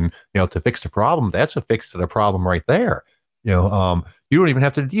solution, to fix the problem, that's a fix to the problem right there. You don't even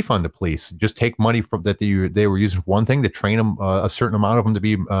have to defund the police. Just take money from that they were using for one thing to train them, a certain amount of them to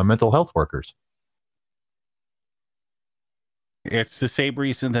be mental health workers. It's the same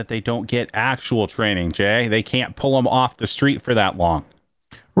reason that they don't get actual training, Jay. They can't pull them off the street for that long.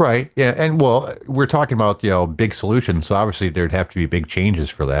 Right. Yeah. And well, we're talking about, big solutions. So obviously there'd have to be big changes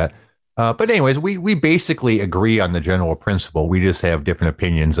for that. But anyways, we basically agree on the general principle. We just have different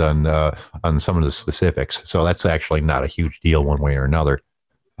opinions on some of the specifics. So that's actually not a huge deal one way or another.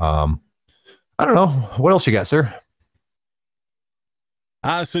 I don't know. What else you got, sir?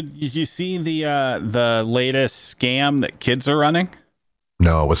 So did you see the latest scam that kids are running?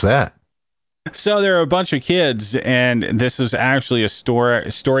 No, what's that? So there are a bunch of kids, and this is actually a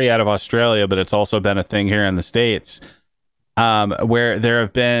story out of Australia, but it's also been a thing here in the States, where there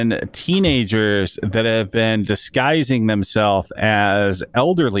have been teenagers that have been disguising themselves as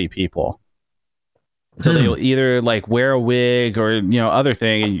elderly people. So they'll either like wear a wig or, other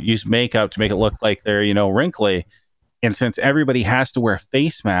thing, and use makeup to make it look like they're, wrinkly. And since everybody has to wear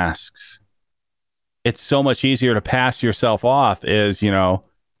face masks, it's so much easier to pass yourself off as,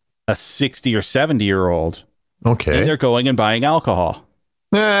 a 60 or 70-year-old. Okay. And they're going and buying alcohol.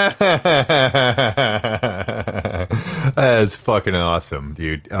 That's fucking awesome,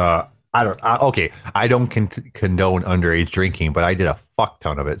 dude. I don't condone underage drinking, but I did a fuck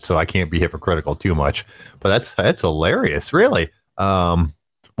ton of it, so I can't be hypocritical too much. But that's hilarious, really. Well,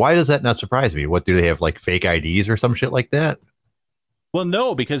 Why does that not surprise me? What do they have, like fake IDs or some shit like that? Well,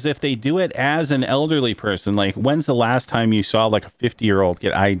 no, because if they do it as an elderly person, like when's the last time you saw like a 50-year-old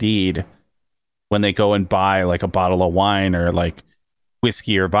get ID'd when they go and buy like a bottle of wine or like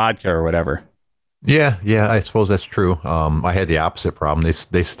whiskey or vodka or whatever? Yeah, I suppose that's true. I had the opposite problem.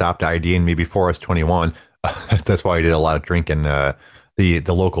 They stopped IDing me before I was 21. That's why I did a lot of drinking.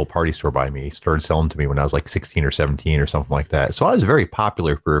 The local party store by me started selling to me when I was like 16 or 17 or something like that. So I was very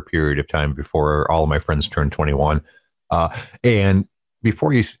popular for a period of time before all of my friends turned 21. And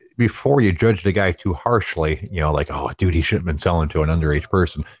before you judge the guy too harshly, like, oh, dude, he shouldn't have been selling to an underage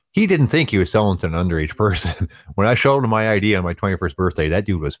person. He didn't think he was selling to an underage person. When I showed him my ID on my 21st birthday, that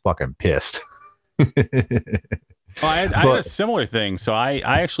dude was fucking pissed. I had a similar thing. So I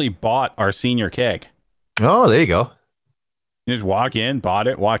actually bought our senior keg. Oh, there you go. You just walk in, bought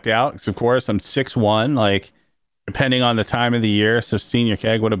it, walked out. Because of course I'm 6'1", like depending on the time of the year. So senior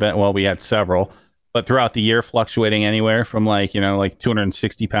keg would have been, well, we had several, but throughout the year fluctuating anywhere from like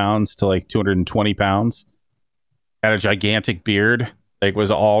 260 pounds to like 220 pounds. Had a gigantic beard, like was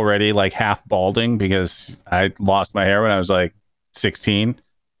already like half balding because I lost my hair when I was like 16.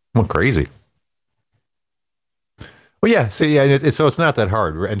 Well, crazy. Well, yeah. So yeah, so it's not that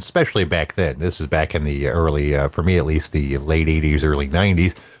hard, and especially back then. This is back in the early, for me at least, the late '80s, early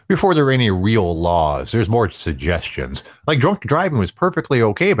 '90s, before there were any real laws. There's more suggestions. Like drunk driving was perfectly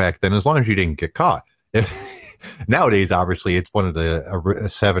okay back then, as long as you didn't get caught. Nowadays, obviously, it's one of the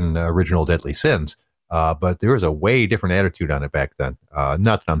 7 original deadly sins. But there was a way different attitude on it back then.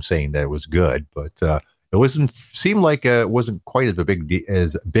 Not that I'm saying that it was good, but it seemed like it wasn't quite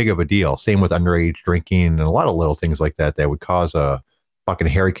as big of a deal. Same with underage drinking and a lot of little things like that would cause a fucking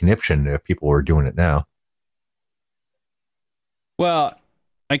hairy conniption if people were doing it now. Well,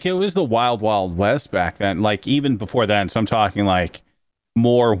 like it was the wild, wild west back then. Like even before then, so I'm talking like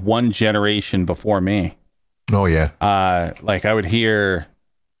more one generation before me. Oh yeah. Like I would hear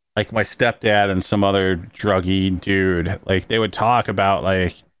like my stepdad and some other druggy dude, like they would talk about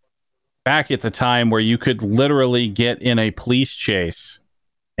like back at the time where you could literally get in a police chase,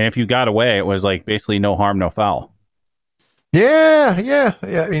 and if you got away, it was like basically no harm, no foul. Yeah.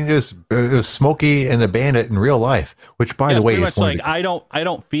 I mean, it was Smokey and the Bandit in real life, which, by the way, is like I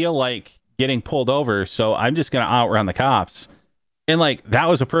don't feel like getting pulled over, so I'm just gonna outrun the cops, and like that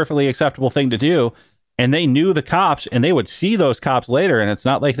was a perfectly acceptable thing to do, and they knew the cops, and they would see those cops later, and it's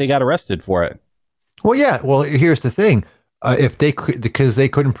not like they got arrested for it. Well, yeah. Well, here's the thing. If they could, because they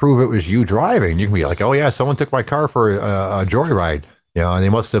couldn't prove it was you driving, you can be like, oh yeah, someone took my car for a joyride. And they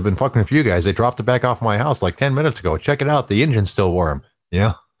must have been fucking with you guys. They dropped it back off my house like 10 minutes ago. Check it out. The engine's still warm.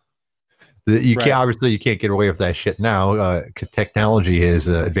 You can't, obviously you can't get away with that shit now. Technology has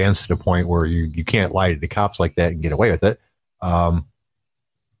advanced to the point where you can't lie to the cops like that and get away with it.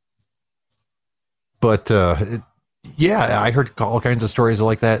 Yeah, I heard all kinds of stories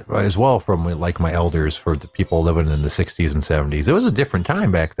like that as well from like my elders, for the people living in the 60s and 70s. It was a different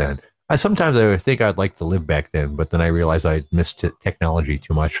time back then. Sometimes I think I'd like to live back then, but then I realized I missed technology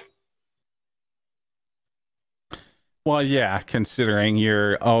too much. Well, yeah, considering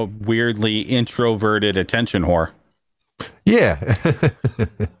you're a weirdly introverted attention whore. Yeah.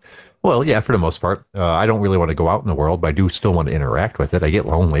 Well, yeah, for the most part. I don't really want to go out in the world, but I do still want to interact with it. I get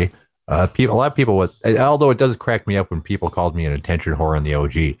lonely. A lot of people, although it does crack me up when people called me an attention whore on the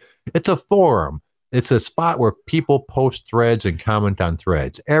OG. It's a forum. It's a spot where people post threads and comment on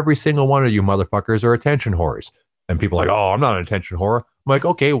threads. Every single one of you motherfuckers are attention whores. And people are like, oh, I'm not an attention whore. I'm like,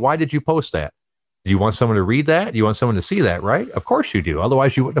 okay, why did you post that? Do you want someone to read that? Do you want someone to see that, right? Of course you do.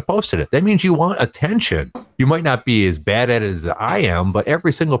 Otherwise, you wouldn't have posted it. That means you want attention. You might not be as bad at it as I am, but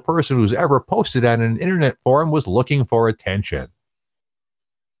every single person who's ever posted on an internet forum was looking for attention.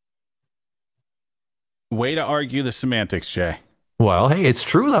 Way to argue the semantics, Jay. Well, hey, it's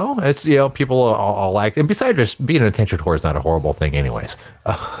true though. It's, people all act, and besides, just being an attention whore is not a horrible thing, anyways.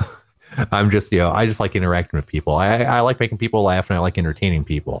 I'm just, I just like interacting with people. I like making people laugh, and I like entertaining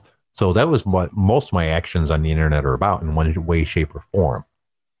people. So that was what most of my actions on the internet are about, in one way, shape, or form.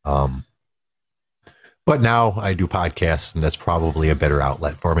 But now I do podcasts, and that's probably a better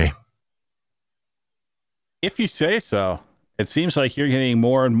outlet for me. If you say so. It seems like you're getting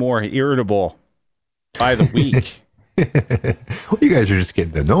more and more irritable by the week. Well, you guys are just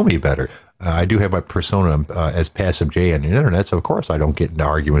getting to know me better. I do have my persona as Passive J on the internet, so of course I don't get into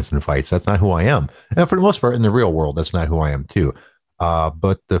arguments and fights. That's not who I am. And for the most part, in the real world, that's not who I am too.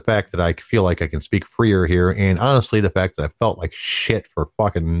 But the fact that I feel like I can speak freer here, and honestly, the fact that I felt like shit for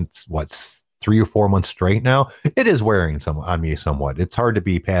fucking, 3 or 4 months straight now, it is wearing on me somewhat. It's hard to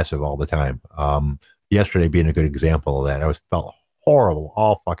be passive all the time. Yesterday being a good example of that. I felt horrible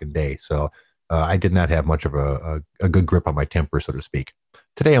all fucking day. So I did not have much of a good grip on my temper, so to speak.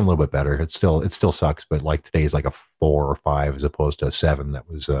 Today I'm a little bit better. It still sucks, but like today is like a 4 or 5 as opposed to a 7 that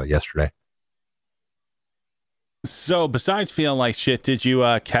was yesterday. So besides feeling like shit, did you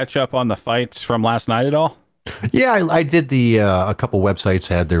catch up on the fights from last night at all? Yeah, I did the a couple websites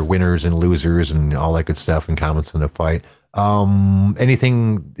had their winners and losers and all that good stuff and comments on the fight.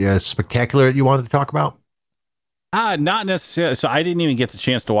 Anything spectacular that you wanted to talk about? Not necessarily. So I didn't even get the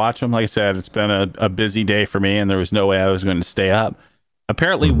chance to watch them. Like I said, it's been a busy day for me, and there was no way I was going to stay up.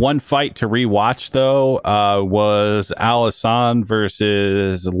 Apparently, one fight to rewatch though was Alisson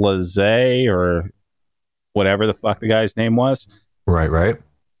versus Laze or whatever the fuck the guy's name was. Right.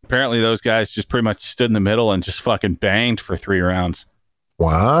 Apparently, those guys just pretty much stood in the middle and just fucking banged for 3 rounds.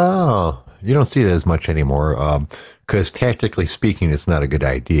 Wow. You don't see that as much anymore because tactically speaking, it's not a good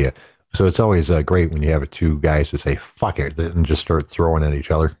idea. So it's always great when you have two guys to say, fuck it, and just start throwing at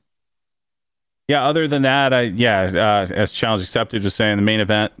each other. Yeah, other than that, as Challenge Accepted was saying, the main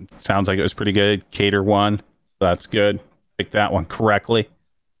event sounds like it was pretty good. Cater won. So that's good. Picked that one correctly.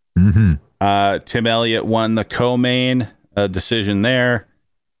 Mm-hmm. Tim Elliott won the co-main decision there.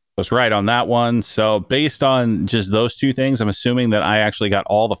 Was right on that one. So based on just those two things, I'm assuming that I actually got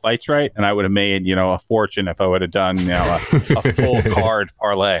all the fights right, and I would have made, a fortune if I would have done, a full card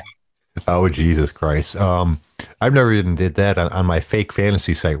parlay. Oh, Jesus Christ. I've never even did that on my fake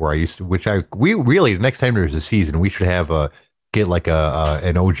fantasy site where I used to, we really, the next time there's a season, we should have get like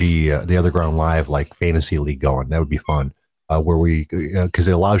an OG, the OtherGround Live, like fantasy league going. That would be fun. Where because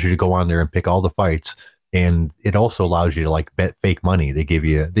it allows you to go on there and pick all the fights. And it also allows you to like bet fake money. They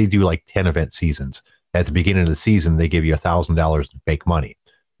do like 10 event seasons. At the beginning of the season, they give you $1,000 in fake money.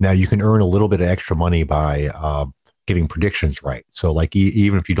 Now you can earn a little bit of extra money by getting predictions right. So like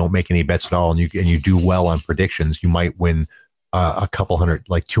even if you don't make any bets at all and you do well on predictions, you might win a couple hundred,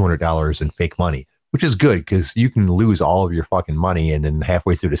 like $200 in fake money, which is good because you can lose all of your fucking money and then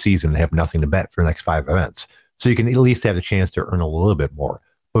halfway through the season have nothing to bet for the next 5 events. So you can at least have a chance to earn a little bit more.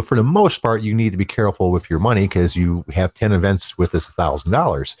 But for the most part, you need to be careful with your money because you have 10 events with this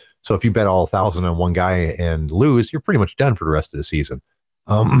 $1,000. So if you bet all 1,000 on one guy and lose, you're pretty much done for the rest of the season.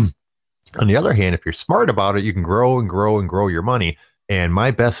 On the other hand, if you're smart about it, you can grow and grow and grow your money. And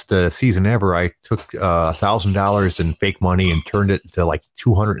my best season ever, I took $1,000 in fake money and turned it to like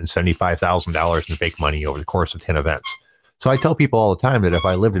 $275,000 in fake money over the course of 10 events. So I tell people all the time that if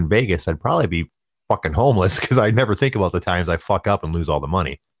I lived in Vegas, I'd probably be fucking homeless because I never think about the times I fuck up and lose all the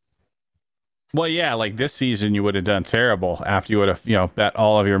money. Well, yeah, like this season you would have done terrible after you would have, bet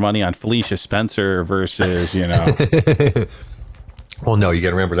all of your money on Felicia Spencer versus, Well, no, you got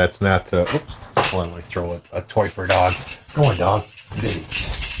to remember that's not. Oops, hold on, let me throw a toy for a dog. Come on, dog.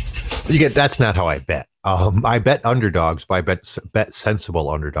 That's not how I bet. I bet underdogs, but I bet sensible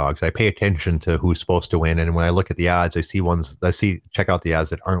underdogs. I pay attention to who's supposed to win, and when I look at the odds, check out the odds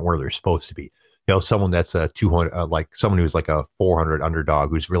that aren't where they're supposed to be. Someone that's a 200, like someone who's like a 400 underdog,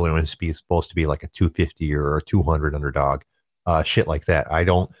 who's really only supposed to be like a 250 or a 200 underdog, shit like that.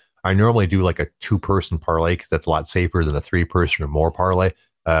 I normally do like a 2-person parlay because that's a lot safer than a 3-person or more parlay.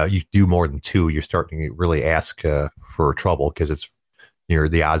 You do more than 2, you're starting to really ask for trouble because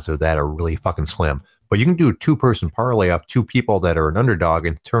the odds of that are really fucking slim. But you can do a 2-person parlay of 2 people that are an underdog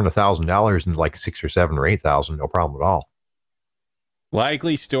and turn $1,000 into like 6 or 7 or 8,000, no problem at all.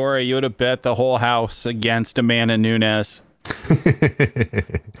 Likely story, you would have bet the whole house against Amanda Nunes.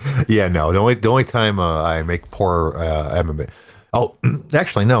 Yeah, no. The only time I make poor MMA. Oh,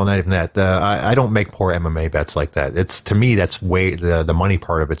 actually, no, not even that. I don't make poor MMA bets like that. To me, that's way the money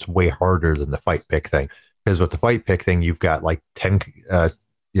part of it's way harder than the fight pick thing. Because with the fight pick thing, you've got like 10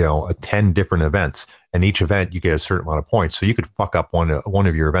 different events, and each event you get a certain amount of points. So you could fuck up one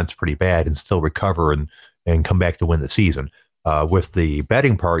of your events pretty bad and still recover and come back to win the season. With the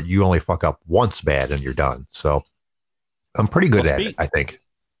betting part, you only fuck up once bad and you're done. So I'm pretty good at it, I think.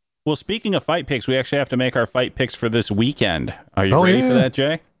 Well, speaking of fight picks, we actually have to make our fight picks for this weekend. Are you ready for that,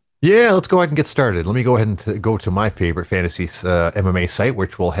 Jay? Yeah, let's go ahead and get started. Let me go ahead and go to my favorite fantasy MMA site,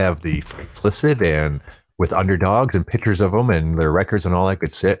 which will have the fights listed and with underdogs and pictures of them and their records and all that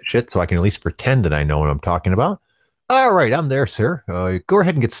good shit, so I can at least pretend that I know what I'm talking about. All right, I'm there, sir. Go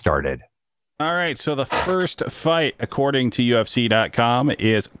ahead and get started. All right, so the first fight, according to UFC.com,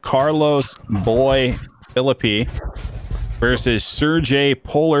 is Carlos Boy Philippi versus Sergey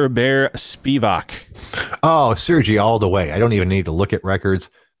Polar Bear Spivak. Oh, Sergey all the way. I don't even need to look at records.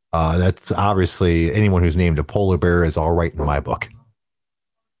 That's obviously anyone who's named a polar bear is all right in my book.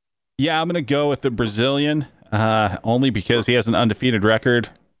 Yeah, I'm going to go with the Brazilian, only because he has an undefeated record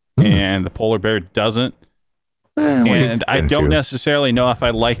and the polar bear doesn't. And I don't necessarily know if I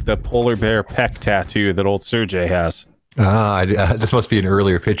like the polar bear peck tattoo that old Sergey has. This must be an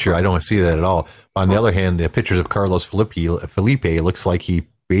earlier picture. I don't see that at all. On the other hand, the pictures of Carlos Felipe looks like he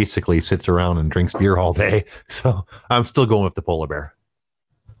basically sits around and drinks beer all day. So I'm still going with the polar bear.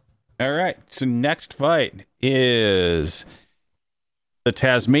 All right. So next fight is the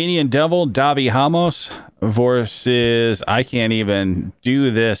Tasmanian Devil, Davi Ramos, versus, I can't even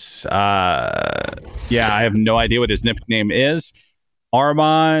do this. I have no idea what his nickname is.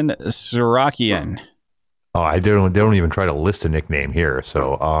 Arman Sarakian. Oh, they don't even try to list a nickname here.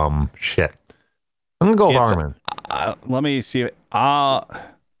 So, shit. I'm gonna go with Arman. Let me see.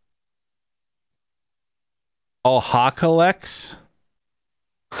 Hakalex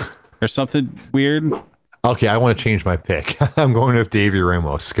or something weird. Okay, I want to change my pick. I'm going with Davey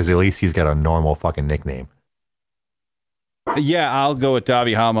Ramos because at least he's got a normal fucking nickname. Yeah, I'll go with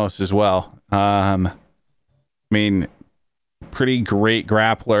Davi Ramos as well. I mean, pretty great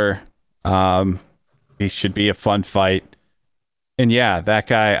grappler. He should be a fun fight. And yeah, that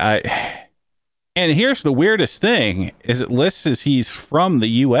guy. And here's the weirdest thing: is it lists as he's from the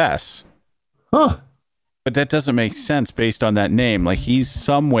U.S. Huh? But that doesn't make sense based on that name. Like he's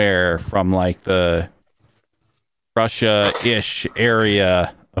somewhere from like the Russia-ish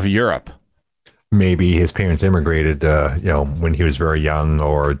area of Europe. Maybe his parents immigrated, when he was very young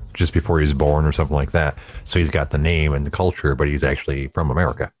or just before he was born or something like that. So he's got the name and the culture, but he's actually from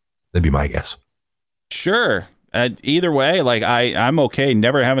America. That'd be my guess. Sure. Either way, like I'm okay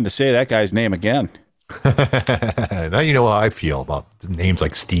never having to say that guy's name again. Now you know how I feel about names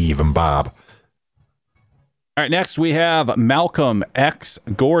like Steve and Bob. All right, next we have Malcolm X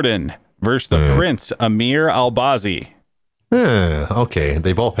Gordon versus the Prince Amir Albazi. Okay,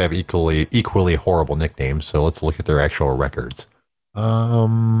 they both have equally horrible nicknames, so let's look at their actual records.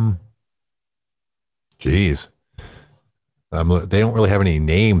 Geez. They don't really have any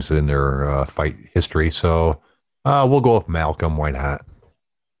names in their fight history, so we'll go with Malcolm. Why not?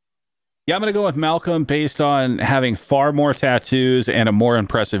 Yeah, I'm going to go with Malcolm based on having far more tattoos and a more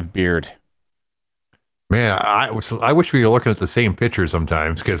impressive beard. Man, I wish we were looking at the same picture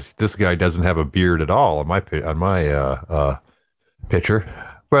sometimes because this guy doesn't have a beard at all on my picture.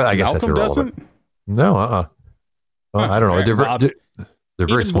 But I guess Malcolm that's irrelevant. Doesn't? No, Well, I don't know. They're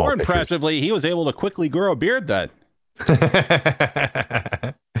very Even small. More pictures. impressively, he was able to quickly grow a beard then.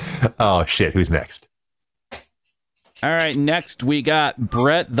 Oh shit! Who's next? All right, next we got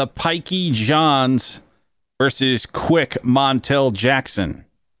Brett the Pikey Johns versus Quick Montel Jackson.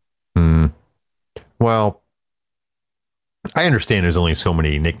 Well, I understand there's only so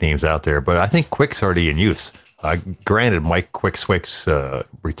many nicknames out there, but I think Quick's already in use. Granted, Mike Quick's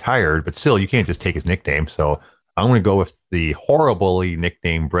retired, but still, you can't just take his nickname. So I'm going to go with the horribly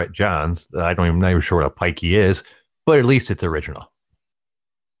nicknamed Brett Johns. I'm not even sure what a pikey is, but at least it's original.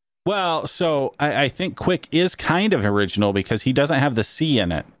 Well, so I think Quick is kind of original because he doesn't have the C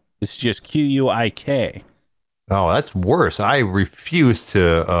in it. It's just Quik. Oh, that's worse. I refuse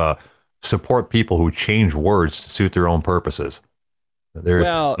to support people who change words to suit their own purposes.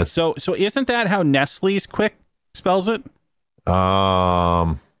 So isn't that how Nestle's Quick spells it?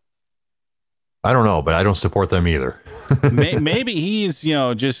 I don't know, but I don't support them either. Maybe he's,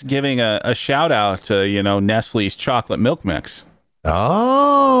 just giving a shout out to, Nestle's chocolate milk mix.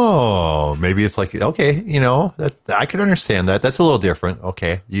 Oh, maybe it's like, okay, that I could understand that. That's a little different.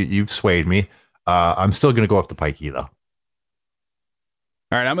 Okay, you've swayed me. I'm still going to go off the pikey though.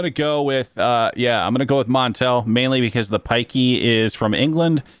 All right, I'm going to go with Montel, mainly because the pikey is from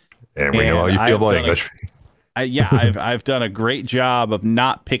England. And we know how you feel about English. I've done a great job of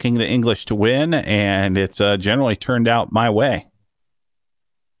not picking the English to win, and it's generally turned out my way.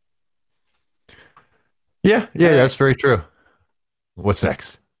 Yeah, that's very true. What's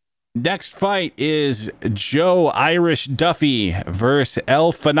next? Next fight is Joe Irish Duffy versus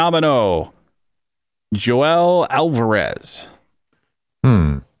El Fenomeno, Joel Alvarez.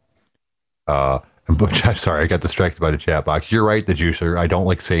 I'm sorry, I got distracted by the chat box. You're right, the juicer. I don't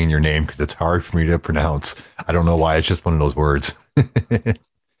like saying your name because it's hard for me to pronounce. I don't know why. It's just one of those words.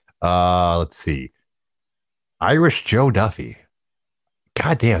 Let's see. Irish Joe Duffy.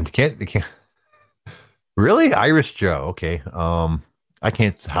 God damn, can't. Really? Irish Joe. Okay. I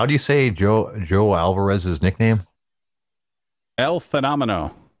can't. How do you say Joe Alvarez's nickname? El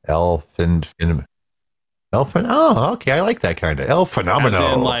Fenomeno. Oh, okay. I like that kind of El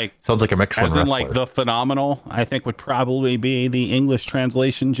Fenomeno. Sounds like an excellent wrestler. Like the Phenomenal, I think would probably be the English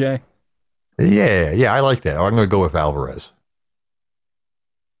translation, Jay. Yeah, I like that. I'm going to go with Alvarez.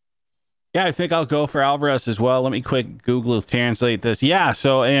 Yeah, I think I'll go for Alvarez as well. Let me quick Google translate this. Yeah,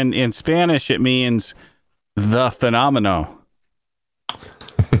 so in Spanish it means the Phenomeno.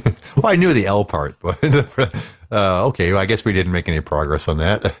 Well, I knew the L part, but okay. Well, I guess we didn't make any progress on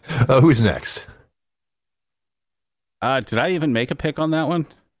that. Who's next? Did I even make a pick on that one?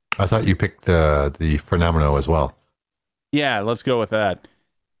 I thought you picked the Phenomeno as well. Yeah, let's go with that.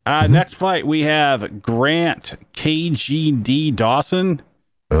 Next fight, we have Grant KGD Dawson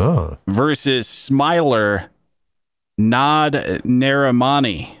versus Smiler Nad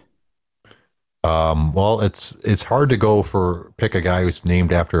Narimani. Well, it's hard to pick a guy who's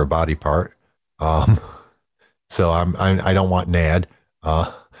named after a body part. So I don't want Nad.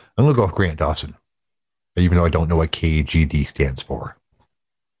 I'm gonna go with Grant Dawson, even though I don't know what KGD stands for.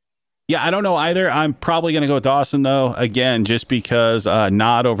 Yeah, I don't know either. I'm probably gonna go with Dawson though. Again, just because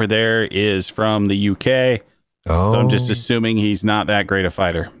Nad over there is from the UK. Oh, So I'm just assuming he's not that great a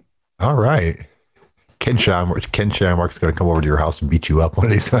fighter. All right. Ken Shamrock's going to come over to your house and beat you up one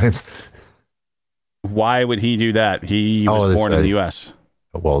of these times. Why would he do that? He was born in the U.S.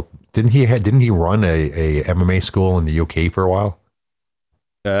 Well, didn't he run a MMA school in the UK for a while?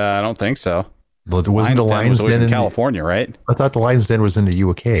 I don't think so. Well, wasn't the Lions Den in California, right? I thought the Lions Den was in the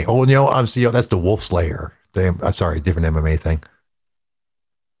UK. Oh, that's the Wolf Slayer. Sorry, different MMA thing.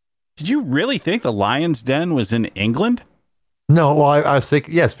 Did you really think the Lions Den was in England? No, well, I was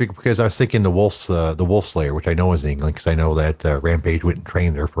thinking, yes, because I was thinking the Wolf Slayer, which I know is England, because I know that Rampage went and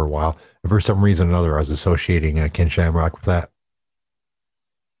trained there for a while. And for some reason or another, I was associating Ken Shamrock with that.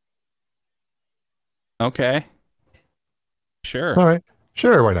 Okay. Sure. All right.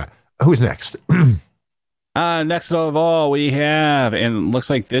 Sure, why not? Who's next? Next of all, we have, and looks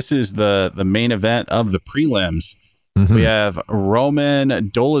like this is the main event of the prelims. Mm-hmm. We have Roman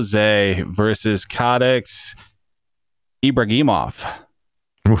Dolezaj versus Codex Ibragimov.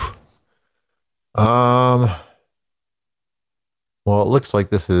 Oof. Well, it looks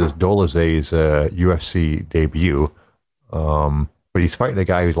like this is Dolezaj's UFC debut. But he's fighting a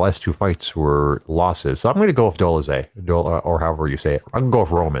guy whose last two fights were losses. So I'm going to go with Dolezaj, or however you say it. I'm going to go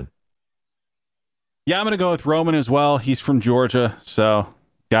with Roman. Yeah, I'm going to go with Roman as well. He's from Georgia, so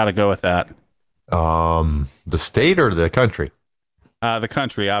got to go with that. The state or the country? The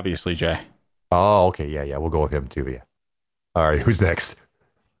country, obviously, Jay. Oh, okay. Yeah. We'll go with him too, yeah. All right, who's next?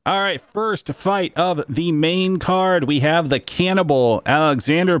 All right, first fight of the main card. We have the Cannibal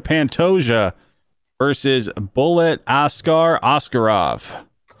Alexander Pantoja versus Bullet Askar Askarov.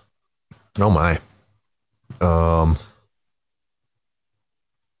 Oh my.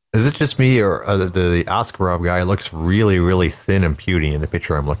 Is it just me, or the Askarov guy looks really, really thin and puny in the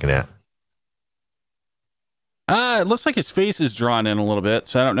picture I'm looking at? It looks like his face is drawn in a little bit,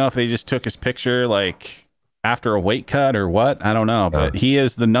 so I don't know if they just took his picture like after a weight cut or what. I don't know, but he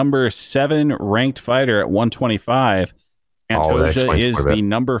is the number 7 ranked fighter at 125. Pantoja is the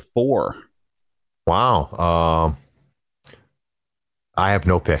number 4. Wow. I have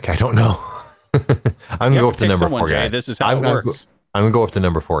no pick. I don't know. I'm going to go with the number 4 guy. This is how it works. I'm going to go with the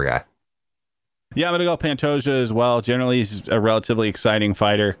number 4 guy. Yeah, I'm going to go Pantoja as well. Generally, he's a relatively exciting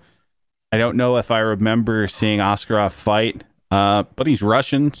fighter. I don't know if I remember seeing Askarov fight, but he's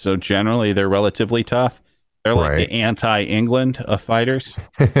Russian, so generally they're relatively tough. They're like the anti-England of fighters.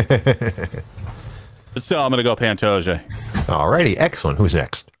 But still, I'm going to go Pantoja. Alrighty, excellent. Who's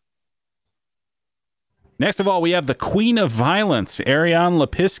next? Next of all, we have the Queen of Violence, Ariane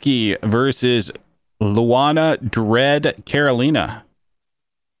Lipinski versus Luana Dread Carolina.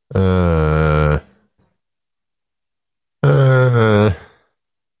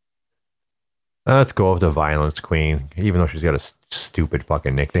 Let's go with the Violence Queen, even though she's got a stupid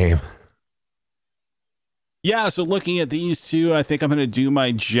fucking nickname. Yeah, so looking at these two, I think I'm going to do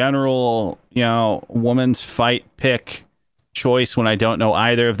my general, woman's fight pick choice when I don't know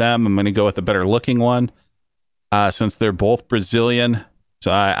either of them. I'm going to go with a better looking one since they're both Brazilian.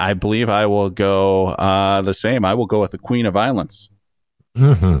 So I believe I will go the same. I will go with the Queen of Violence.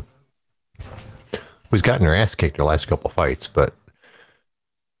 Mm-hmm. Who's gotten her ass kicked the last couple fights, but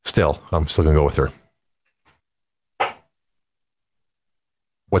still, I'm still going to go with her.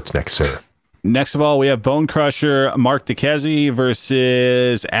 What's next, sir? Next of all, we have Bone Crusher Mark Dickezi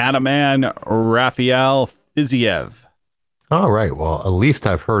versus Ataman Rafael Fiziev. All right. Well, at least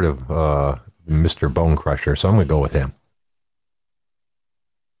I've heard of Mr. Bone Crusher, so I'm going to go with him.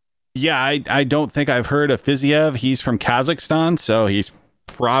 Yeah, I don't think I've heard of Fiziev. He's from Kazakhstan, so he's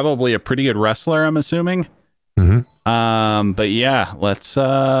probably a pretty good wrestler, I'm assuming. Mm-hmm. But yeah, let's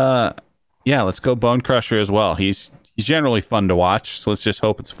go Bone Crusher as well. He's generally fun to watch, so let's just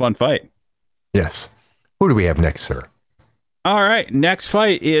hope it's a fun fight. Yes. Who do we have next, sir? All right, next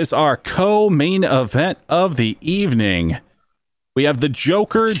fight is our co-main event of the evening. We have the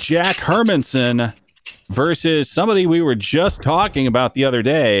Joker Jack Hermanson versus somebody we were just talking about the other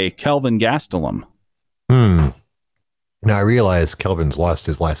day, Kelvin Gastelum. Now, I realize Kelvin's lost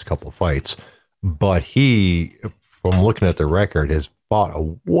his last couple of fights, but he, from looking at the record, has fought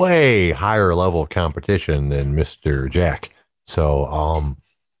a way higher level of competition than Mr. Jack. So,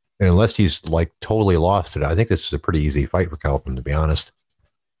 unless he's like totally lost it, I think this is a pretty easy fight for Kelvin, to be honest.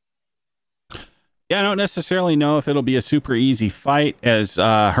 Yeah, I don't necessarily know if it'll be a super easy fight, as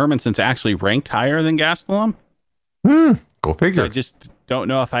Hermanson's actually ranked higher than Gastelum. Go figure. So I just don't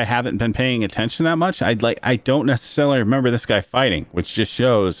know if I haven't been paying attention that much. I don't necessarily remember this guy fighting, which just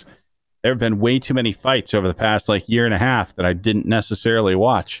shows there have been way too many fights over the past year and a half that I didn't necessarily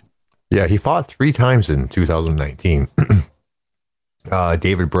watch. Yeah, he fought 3 times in 2019.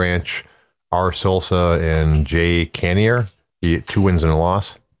 David Branch, R. Solsa, and Jay Canier. 2 wins and a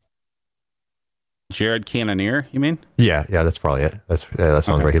loss. Jared Cannonier, you mean? Yeah, that's probably it. That sounds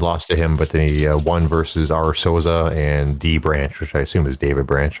Okay. right. He lost to him, but then he won versus R. Souza and D. Branch, which I assume is David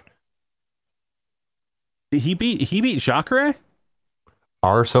Branch. He beat Jacare?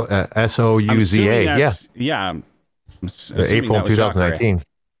 Souza. Yeah. Yeah. April 2019.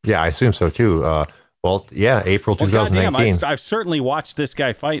 Yeah, I assume so too. April 2019. Goddamn, I've certainly watched this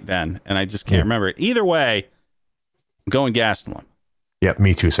guy fight then, and I just can't remember it. Either way, I'm going Gastelum. Yeah,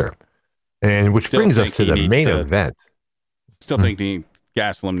 me too, sir. And which brings us to the main event. Still think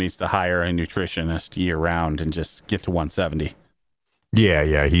Gastelum needs to hire a nutritionist year round and just get to 170.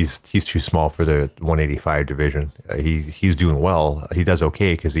 Yeah, he's too small for the 185 division. He's doing well. He does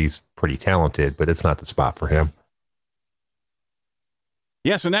okay because he's pretty talented, but it's not the spot for him.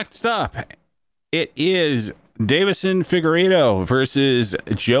 Yeah, so next up, it is Davison Figueiredo versus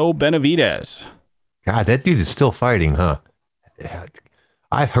Joe Benavidez. God, that dude is still fighting, huh?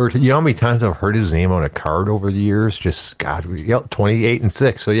 I've heard, you know how many times I've heard his name on a card over the years? Just, God,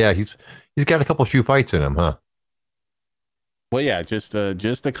 28-6. So yeah, he's got a few fights in him, huh? Well, yeah, just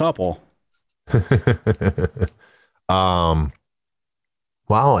a couple. Wow,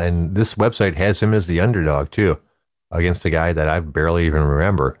 and this website has him as the underdog too, against a guy that I barely even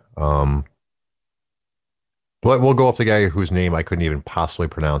remember. But we'll go up the guy whose name I couldn't even possibly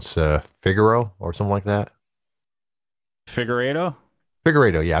pronounce, Figaro or something like that. Figueiredo,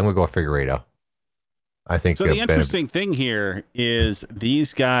 yeah, I'm gonna go with Figueiredo. I think. So the interesting thing here is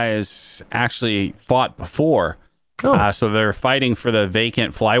these guys actually fought before. So they're fighting for the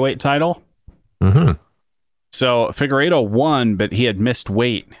vacant flyweight title. Mm-hmm. So Figueiredo won, but he had missed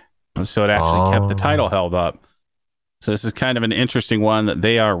weight. So it actually kept the title held up. So this is kind of an interesting one that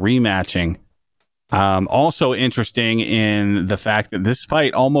they are rematching. Also interesting in the fact that this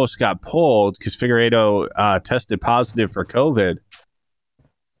fight almost got pulled because Figueiredo tested positive for COVID.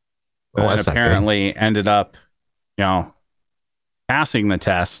 And apparently ended up, passing the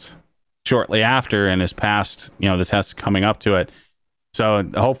test shortly after and has passed, the test coming up to it. So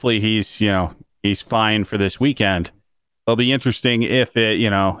hopefully he's fine for this weekend. It'll be interesting if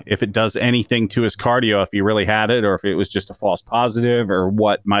it does anything to his cardio, if he really had it, or if it was just a false positive or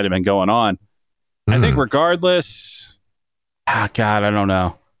what might have been going on. I think regardless, God, I don't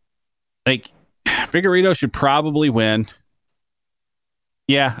know. Figueiredo should probably win.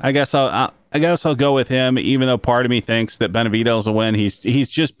 Yeah, I guess I'll go with him, even though part of me thinks that Benavidez will win. He's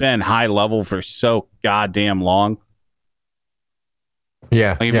just been high level for so goddamn long.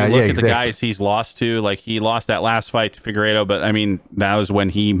 Yeah, if you look at the guys he's lost to, he lost that last fight to Figueiredo, but I mean that was when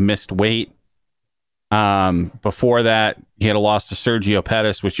he missed weight. Before that, he had a loss to Sergio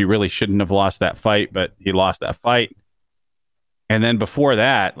Pettis, which he really shouldn't have lost that fight, but he lost that fight. And then before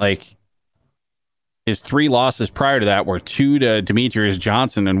that, his 3 losses prior to that were 2 to Demetrius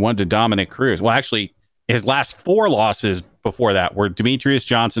Johnson and 1 to Dominic Cruz. Well, actually, his last 4 losses before that were Demetrius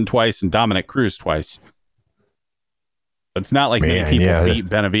Johnson twice and Dominic Cruz twice. It's not like many people beat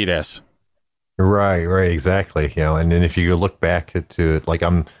Benavidez. Right, exactly. And then if you look back to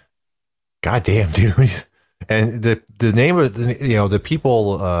goddamn, dude. And the name of the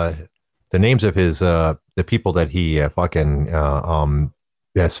people, the names of his the people that he has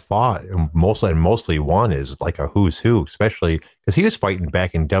fought and mostly won is like a who's who, especially because he was fighting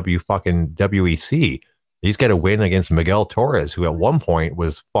back in WEC. He's got a win against Miguel Torres, who at one point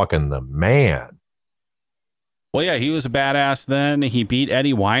was fucking the man. Well, yeah, he was a badass then. He beat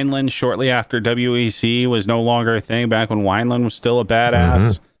Eddie Wineland shortly after WEC was no longer a thing, back when Wineland was still a badass.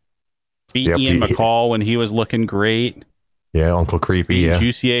 Mm-hmm. Beat Ian McCall when he was looking great. Yeah, Uncle Creepy, beat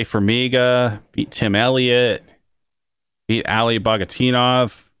Jussier Formiga, beat Tim Elliott, beat Ali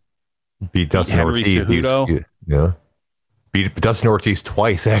Bogatinov, beat Dustin Ortiz. Beat Dustin Ortiz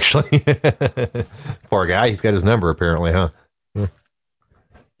twice, actually. Poor guy. He's got his number, apparently, huh?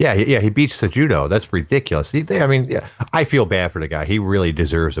 He beats the judo. That's ridiculous. I mean, yeah, I feel bad for the guy. He really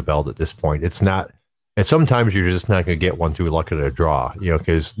deserves a belt at this point. It's not, and sometimes you're just not going to get one through luck of the draw,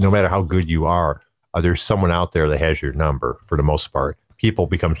 because no matter how good you are, there's someone out there that has your number for the most part. People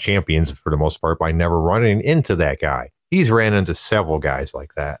become champions for the most part by never running into that guy. He's ran into several guys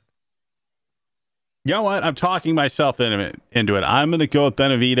like that. You know what? I'm talking myself into it. I'm going to go with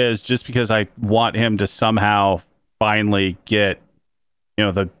Benavidez just because I want him to somehow finally get,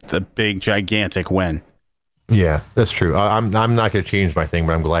 the big gigantic win. Yeah, that's true. I'm not going to change my thing,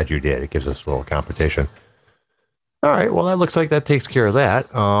 but I'm glad you did. It gives us a little competition. All right, well, that looks like that takes care of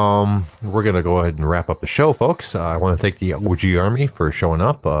that. We're going to go ahead and wrap up the show, folks. I want to thank the OG Army for showing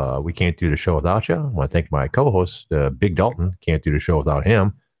up. We can't do the show without you. I want to thank my co-host, Big Dalton. Can't do the show without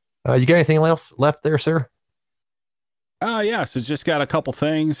him. You got anything left there, sir? Yeah, so just got a couple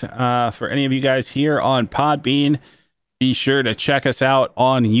things for any of you guys here on Podbean. Be sure to check us out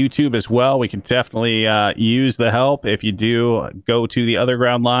on YouTube as well. We can definitely use the help. If you do go to the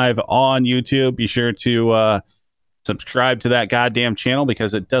OtherGround Live on YouTube, be sure to subscribe to that goddamn channel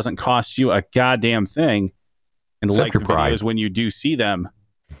because it doesn't cost you a goddamn thing. And like the videos when you do see them.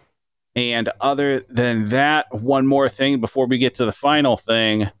 And other than that, one more thing before we get to the final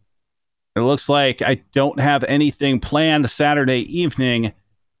thing. It looks like I don't have anything planned Saturday evening.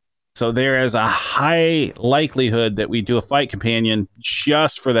 So there is a high likelihood that we do a fight companion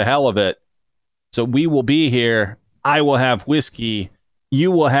just for the hell of it. So we will be here. I will have whiskey.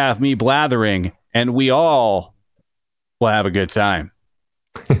 You will have me blathering. And we all will have a good time.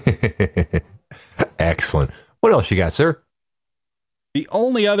 Excellent. What else you got, sir? The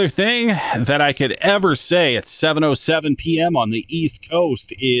only other thing that I could ever say at 7:07 p.m. on the East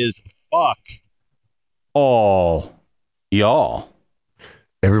Coast is fuck all y'all.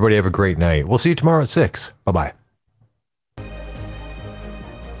 Everybody have a great night. We'll see you tomorrow at 6. Bye-bye.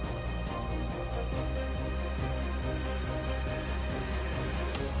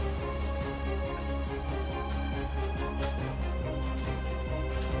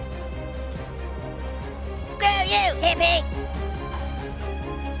 Screw you, hippie!